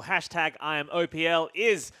 All right, well, hashtag IamOPL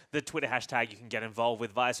is the Twitter hashtag you can get involved with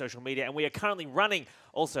via social media. And we are currently running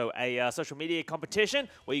also a social media competition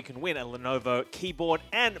where you can win a Lenovo keyboard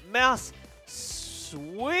and mouse.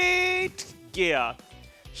 sweet gear.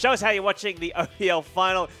 Show us how you're watching the OPL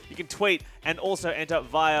final. You can tweet and also enter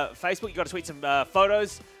via Facebook. You got to tweet some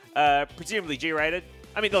photos, presumably G-rated.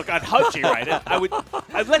 I mean, look, I'd hope G-rated.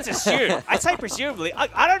 Let's assume. I say presumably.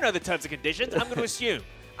 I don't know the terms and conditions. I'm going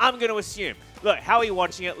to assume. Look, how are you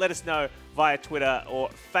watching it? Let us know via Twitter or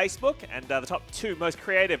Facebook. And the top 2 most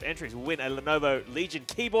creative entries will win a Lenovo Legion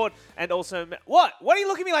keyboard. And also, what? What are you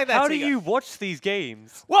looking at me like that, How do Tiga? you watch these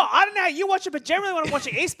games? Well, I don't know how you watch it, but generally when I'm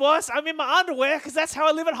watching esports, I'm in my underwear because that's how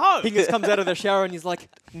I live at home. He just comes out of the shower and he's like,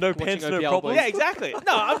 No watching pants, no OPL problem. boys. Yeah, exactly.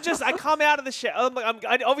 No, I come out of the shower.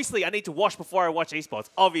 Obviously, I need to wash before I watch esports.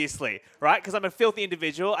 Obviously, right? Because I'm a filthy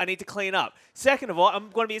individual. I need to clean up. Second of all, I'm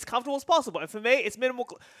going to be as comfortable as possible. And for me, it's minimal.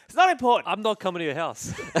 It's not important. I'm not coming to your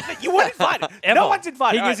house. You weren't invited. No one's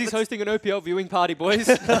invited. He All right, he's let's- hosting an OPL viewing party, boys.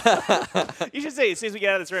 You should see, as soon as we get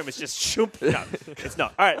out of this room, it's just shoop. No, it's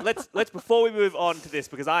not. All right, let's before we move on to this,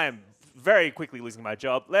 because I am very quickly losing my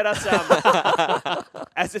job, let us,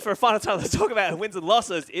 as if for a final time, let's talk about wins and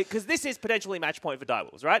losses, because this is potentially match point for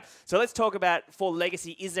Direwolves, right? So let's talk about, for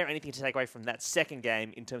Legacy, is there anything to take away from that second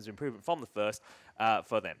game in terms of improvement from the first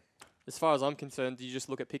for them? As far as I'm concerned, you just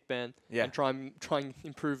look at Pickban and try and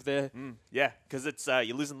improve there. Yeah, because it's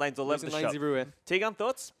you're losing lanes all over Losing the lanes shop. everywhere. T-Gun,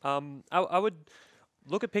 thoughts? I would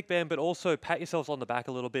look at Pickban, but also pat yourselves on the back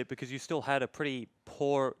a little bit because you still had a pretty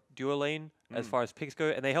poor duo lane as far as picks go,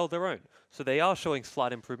 and they held their own. So they are showing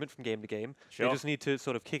slight improvement from game to game. Sure. They just need to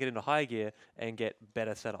sort of kick it into high gear and get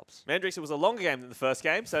better setups. Mandrix, it was a longer game than the first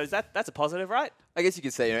game, so that's a positive, right? I guess you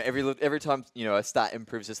could say, every time a stat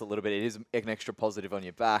improves just a little bit, it is an extra positive on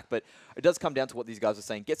your back. But it does come down to what these guys are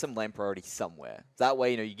saying: get some lane priority somewhere. That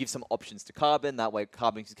way, you give some options to Carbon. That way,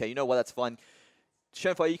 Carbon can say, you know what, that's fine.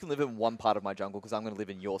 Shenfire, you can live in one part of my jungle because I'm going to live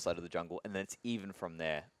in your side of the jungle, and then it's even from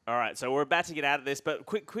there. All right, so we're about to get out of this, but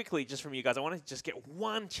quickly, just from you guys, I want to just get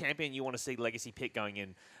one champion you want to see Legacy pick going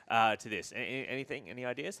in to this. Anything? Any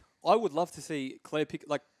ideas? I would love to see Claire pick,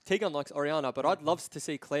 like, T-Gun likes Orianna, but I'd love to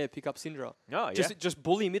see Claire pick up Syndra. Oh, yeah. Just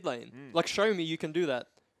bully mid lane. Like, show me you can do that.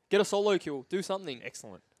 Get a solo kill. Do something.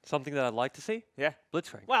 Excellent. Something that I'd like to see? Yeah.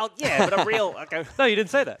 Blitzcrank. Well, yeah, but a real... Okay. No, you didn't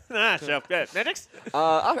say that. Nah, sure. Yeah. Mandrix?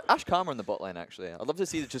 Ash Karma in the bot lane, actually. I'd love to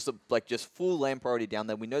see just full lane priority down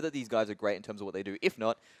there. We know that these guys are great in terms of what they do. If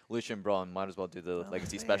not, Lucian Braun might as well do the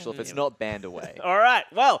Legacy special if it's not banned away. All right,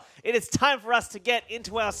 well, it is time for us to get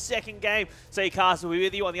into our second game. So Cast will be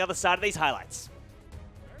with you on the other side of these highlights.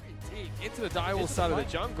 Deep into the Direwolf side of the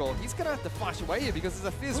jungle. He's going to have to flash away here because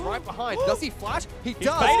there's a Fizz right behind. Does he flash? He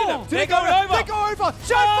does. baited him. They go over.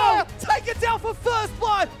 Shenfire take it down for first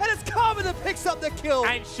blood, and it's Carmen that picks up the kill.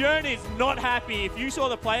 And Shern is not happy. If you saw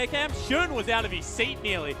the player cam, Shern was out of his seat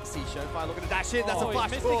nearly. See Shenfire looking to dash in. That's a he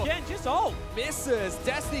flash missed for. again, just ult. Misses.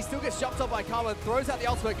 Destiny still gets jumped on by Carmen, throws out the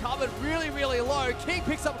ultimate. Carmen really, really low. King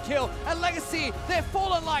picks up a kill, and Legacy, they're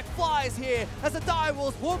falling like flies here as the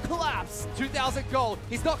Direwolves will collapse. 2,000 gold.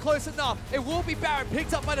 He's not close enough. It will be Baron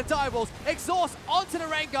picked up by the Direwolves. Exhaust onto the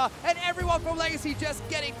Rengar, and everyone from Legacy just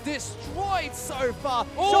getting destroyed so far.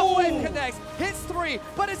 Shockwave connects, hits 3,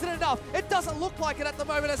 but is it enough? It doesn't look like it at the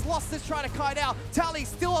moment as Lost is trying to kite out. Tally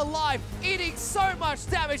still alive, eating so much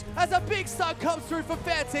damage as a big stun comes through from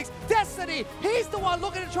Fantix. Destiny, he's the one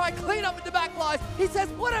looking to try and clean up in the back lines. He says,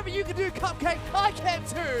 whatever you can do, Cupcake, I can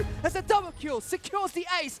too. As a double kill secures the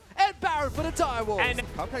ace and Baron for the Direwolves. And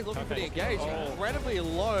Cupcake looking pretty engaged, incredibly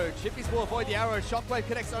low. Chippies will avoid the arrow. Shockwave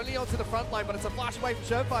connects only onto the front line, but it's a flash away from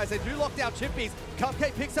Shenfire as they do lock down Chippies.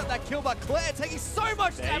 Cupcake picks up that kill, but Claire taking so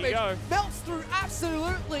much There you damage. go. Melts through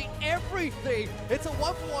absolutely everything. It's a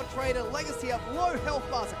 1-for-1 trade, and Legacy have low health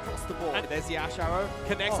bars across the board. And there's the Ash Arrow.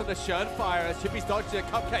 Connects on the Shenfire as Chippies dodges it.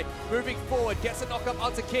 Cupcake moving forward, gets a knock-up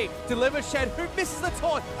onto King. Delivers Shen, who misses the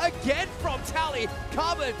taunt again from Tally.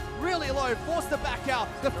 Carmen really low, forced to back out.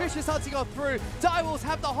 The fish is hunting on through. Direwolves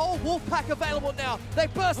have the whole wolf pack available now. They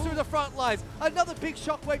burst through the front lines. Another big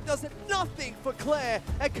shockwave does nothing for Claire,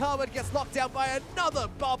 and Carmen gets knocked down by another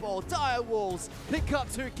bubble. Direwolves pick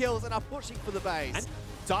up 2 kills and are pushing for the base.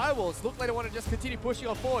 Direwolves look like they want to just continue pushing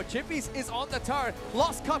on forward. Chippies is on the turret.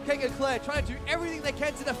 Lost Cupcake and Claire trying to do everything they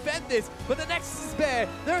can to defend this, but the Nexus is bare.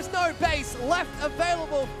 There is no base left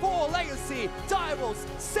available for Legacy. Direwolves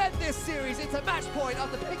send this series into match point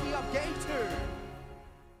after picking up game 2.